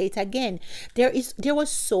going to say it again. There was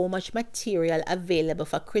so much material available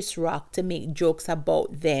for Chris Rock to make jokes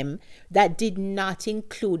about them that did not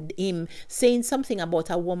include him saying something about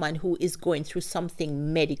a woman who is going through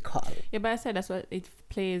something medical. Yeah, but I said that's what it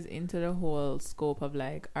plays into the whole scope of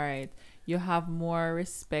like, all right, you have more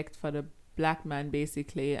respect for the black man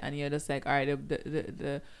basically, and you're just like, all right,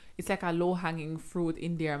 the it's like a low hanging fruit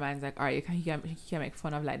in their minds, like, all right, he can make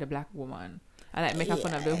fun of like the black woman and like make a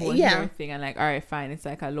fun of the whole hair thing, and like, all right, fine, it's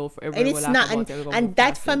like a low for everyone. And it's not, and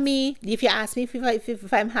that for me, if you ask me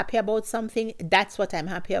if I'm happy about something, that's what I'm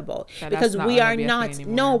happy about, because we are not,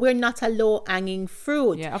 no, we're not a low hanging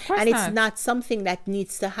fruit. Yeah, of course, and it's not something that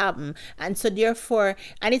needs to happen, and so therefore,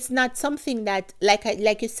 and it's not something that,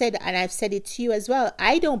 like you said, and I've said it to you as well,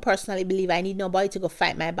 I don't personally believe I need nobody to go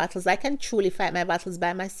fight my battles. I can truly fight my battles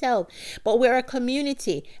by myself. But we're a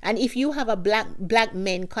community, and if you have a black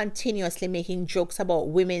men continuously making jokes about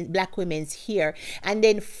black women's hair, and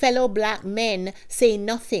then fellow black men say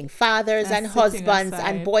nothing, fathers and husbands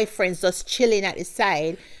aside, and boyfriends just chilling at the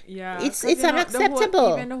side, it's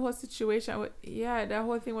unacceptable. Even the whole situation, the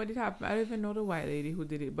whole thing, what did happen, I don't even know the white lady who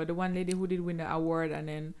did it, but the one lady who did win the award, and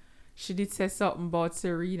then she did say something about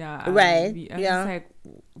Serena, and it's like,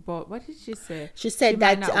 but what did she say? She said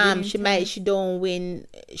that she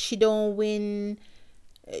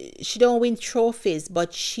don't win trophies,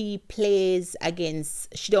 but she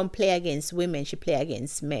don't play against women, she play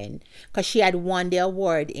against men, because she had won the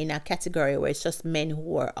award in a category where it's just men who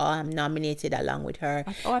were nominated along with her.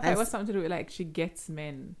 I thought it was something to do with like she gets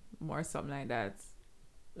men. more something like that.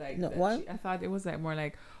 Like No, that what? I thought it was like more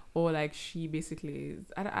like, oh, like she basically is,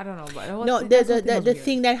 I don't know, but No, that whole thing was the weird.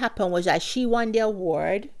 thing that happened was that she won the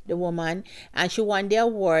award, the woman, and she won the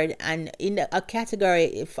award, and in a category,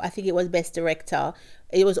 if I think it was best director,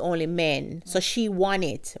 it was only men, so she won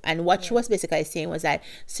it. And what she was basically saying was that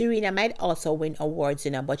Serena might also win awards,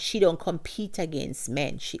 but she don't compete against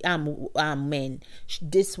men. She men.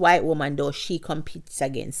 This white woman though, she competes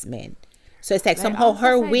against men. So it's like Like, somehow also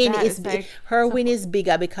her it's like win that, is it's like her win is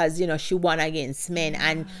bigger because she won against men,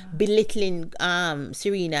 and belittling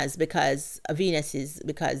Serena's because Venus's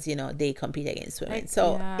because they compete against women. Like,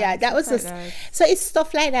 So yeah, that was stuff just like that. so it's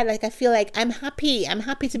stuff like that. Like I feel like I'm happy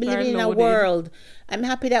to be Very living in a loaded. world. I'm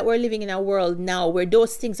happy that we're living in a world now where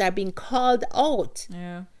those things are being called out.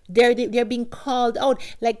 Yeah. They're being called out.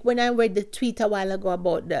 Like when I read the tweet a while ago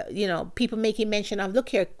about the people making mention of, look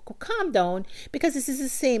here, calm down, because this is the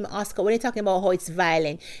same Oscar when you're talking about how it's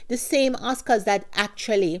violent. The same Oscars that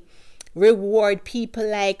actually reward people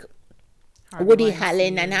like Woody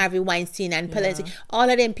Allen and Harvey Weinstein and Pelosi, all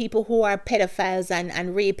of them people who are pedophiles and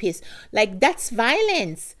rapists. Like that's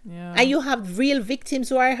violence. Yeah. And you have real victims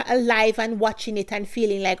who are alive and watching it and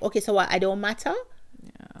feeling like, okay, so what, I don't matter?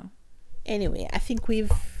 Yeah. Anyway, I think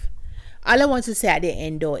all I want to say at the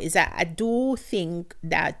end though is that I do think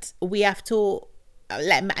that we have to,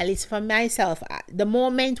 like at least for myself, the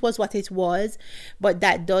moment was what it was, but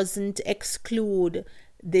that doesn't exclude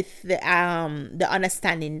the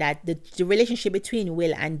understanding that the relationship between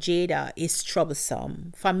Will and Jada is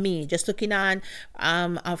troublesome. For me, just looking on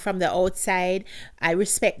from the outside, I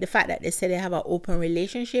respect the fact that they say they have an open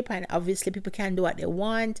relationship, and obviously people can do what they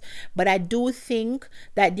want, but I do think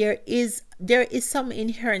that there is some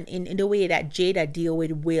inherent in the way that Jada deal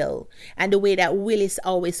with Will, and the way that Will is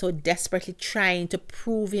always so desperately trying to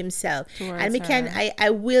prove himself. And I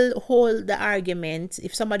will hold the argument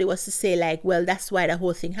if somebody was to say like, well, that's why the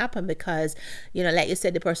whole thing happened, because like you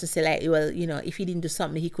said, the person say like, well, if he didn't do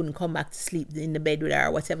something, he couldn't come back to sleep in the bed with her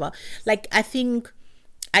or whatever. Like I think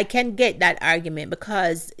I can get that argument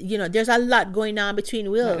because there's a lot going on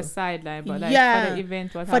between Will. Like the sideline, but like for the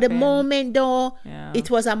event, for the moment though, Yeah. it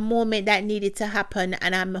was a moment that needed to happen,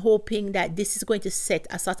 and I'm hoping that this is going to set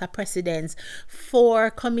a sort of precedence for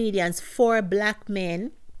comedians, for black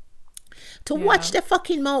men, to watch the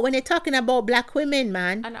fucking mouth when they're talking about black women,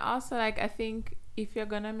 man. And also, like, I think if you're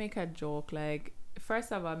gonna make a joke, like,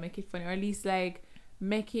 first of all, make it funny, or at least like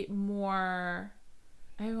make it more.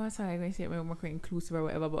 I don't want to sound like when I say it more inclusive or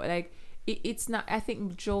whatever, but like it's not. I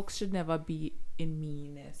think jokes should never be in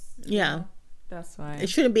meanness. Yeah, that's why it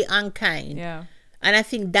shouldn't be unkind. Yeah, and I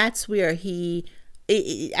think that's where I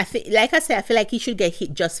think, like I said, I feel like he should get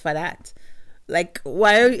hit just for that. Like,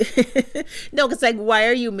 why are you no, because like, why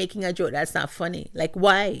are you making a joke that's not funny? Like,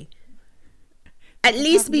 why? At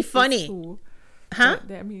least be funny. Huh?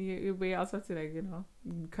 I mean, we also say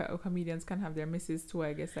like comedians can have their misses too.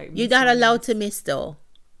 I guess like you're not allowed to miss though.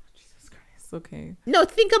 Jesus Christ. Okay. No,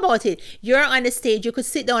 think about it. You're on the stage. You could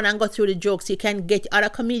sit down and go through the jokes. You can get other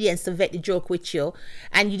comedians to vet the joke with you,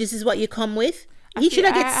 and this is what you come with. He should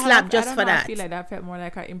have get slapped just for that. I feel like that felt more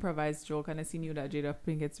like an improvised joke, and I knew that Jada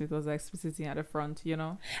Pinkett Smith was like sitting at the front,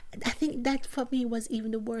 I think that for me was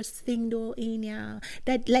even the worst thing though, Anya.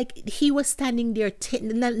 That like he was standing there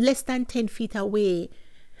less than 10 feet away,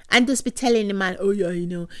 and just be telling the man, oh yeah,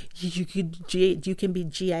 you can be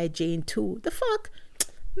G.I. Jane too. The fuck,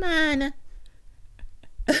 man.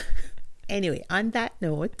 Anyway, on that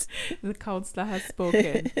note, the counselor has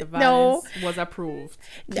spoken. The violence was approved.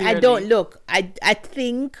 Clearly. I don't look. I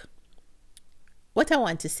think what I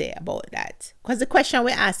want to say about that, because the question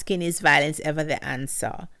we're asking is violence ever the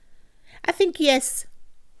answer? I think yes.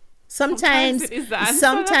 Sometimes it is the answer.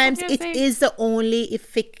 Sometimes it is the only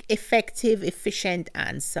effective, efficient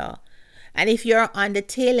answer. And if you're on the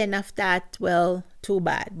tail end of that, well, too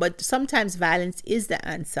bad. But sometimes violence is the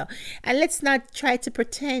answer. And let's not try to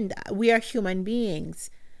pretend we are human beings.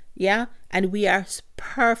 Yeah? And we are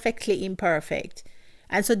perfectly imperfect.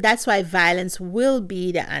 And so that's why violence will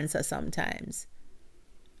be the answer sometimes.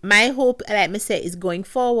 My hope, like I say, is going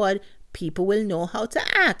forward, people will know how to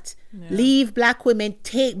act. Yeah. Leave black women,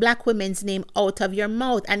 take black women's name out of your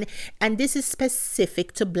mouth. And this is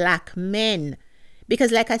specific to black men.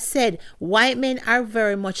 Because like I said, white men are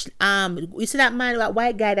very much, you see that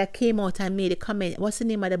white guy that came out and made a comment, what's the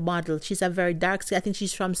name of the model? She's a very dark skin, I think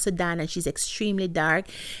she's from Sudan, and she's extremely dark.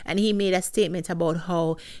 And he made a statement about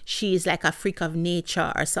how she's like a freak of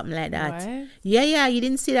nature or something like that. What? Yeah, you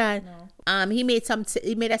didn't see that? No. He made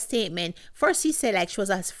a statement. First he said like she was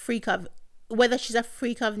a freak of, whether she's a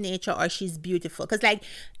freak of nature or she's beautiful. Because like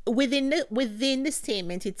within the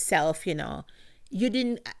statement itself, you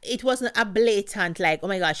didn't, it wasn't a blatant like, oh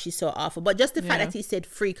my gosh, she's so awful, but just the fact Yeah. that he said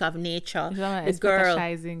freak of nature, It's not the girl,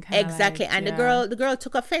 fetishizing kinda exactly, like, and yeah. the girl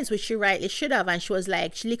took offense, which she rightly should have, and she was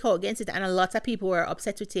like, she lick out against it, and a lot of people were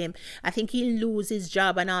upset with him. I think he'll lose his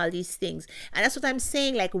job and all these things, and that's what I'm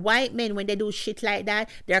saying. Like, white men, when they do shit like that,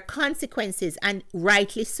 there are consequences, and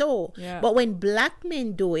rightly so. Yeah. But when black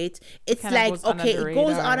men do it, it's Kinda like, goes under okay, the it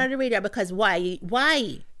goes radar. under the radar, because why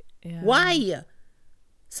Yeah. why?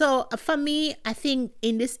 So for me, I think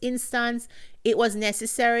in this instance, it was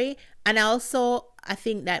necessary. And also, I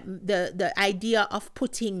think that the idea of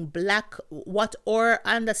putting what our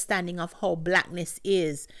understanding of how blackness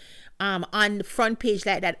is on the front page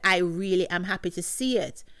like that, I really am happy to see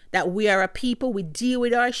it. That we are a people, we deal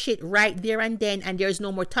with our shit right there and then, and there's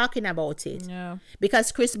no more talking about it. Yeah.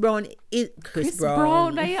 Because Chris Brown is Chris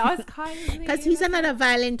Brown, like, I was calling his because name. he's another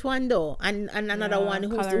violent one though, and another Yeah, one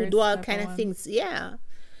who colorist do all type kind of of one. things. Yeah.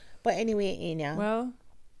 But anyway, Anya, Well,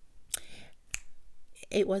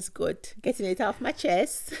 it was good getting it off my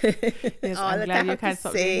chest. yes, All I'm that glad I you have can to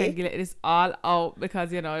get say. this all out,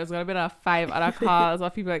 because you know it's gonna be a 5 other calls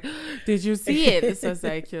of people like, did you see it? So it's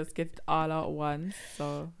like, just get it all out once.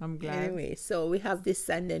 So I'm glad. Anyway, so we have this,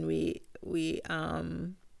 and then we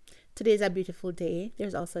today's a beautiful day.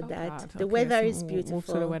 There's also that. God, The okay, weather so is beautiful. Move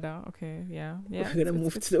to the weather. Okay, yeah. We're gonna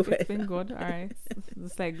move to the It's been weather. good. All right.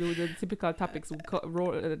 It's like the typical topics: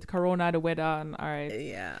 Corona, the weather, and all right.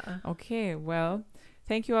 Yeah. Okay, well,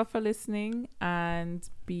 thank you all for listening, and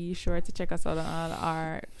be sure to check us out on all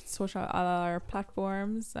our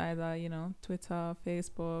platforms, either, you know, Twitter,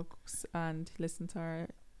 Facebook, and listen to our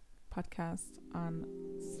podcast on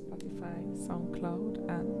Spotify, SoundCloud,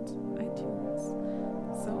 and iTunes.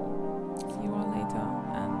 So, see you all later,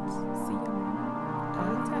 and see you.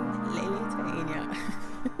 Later,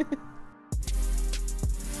 Anya.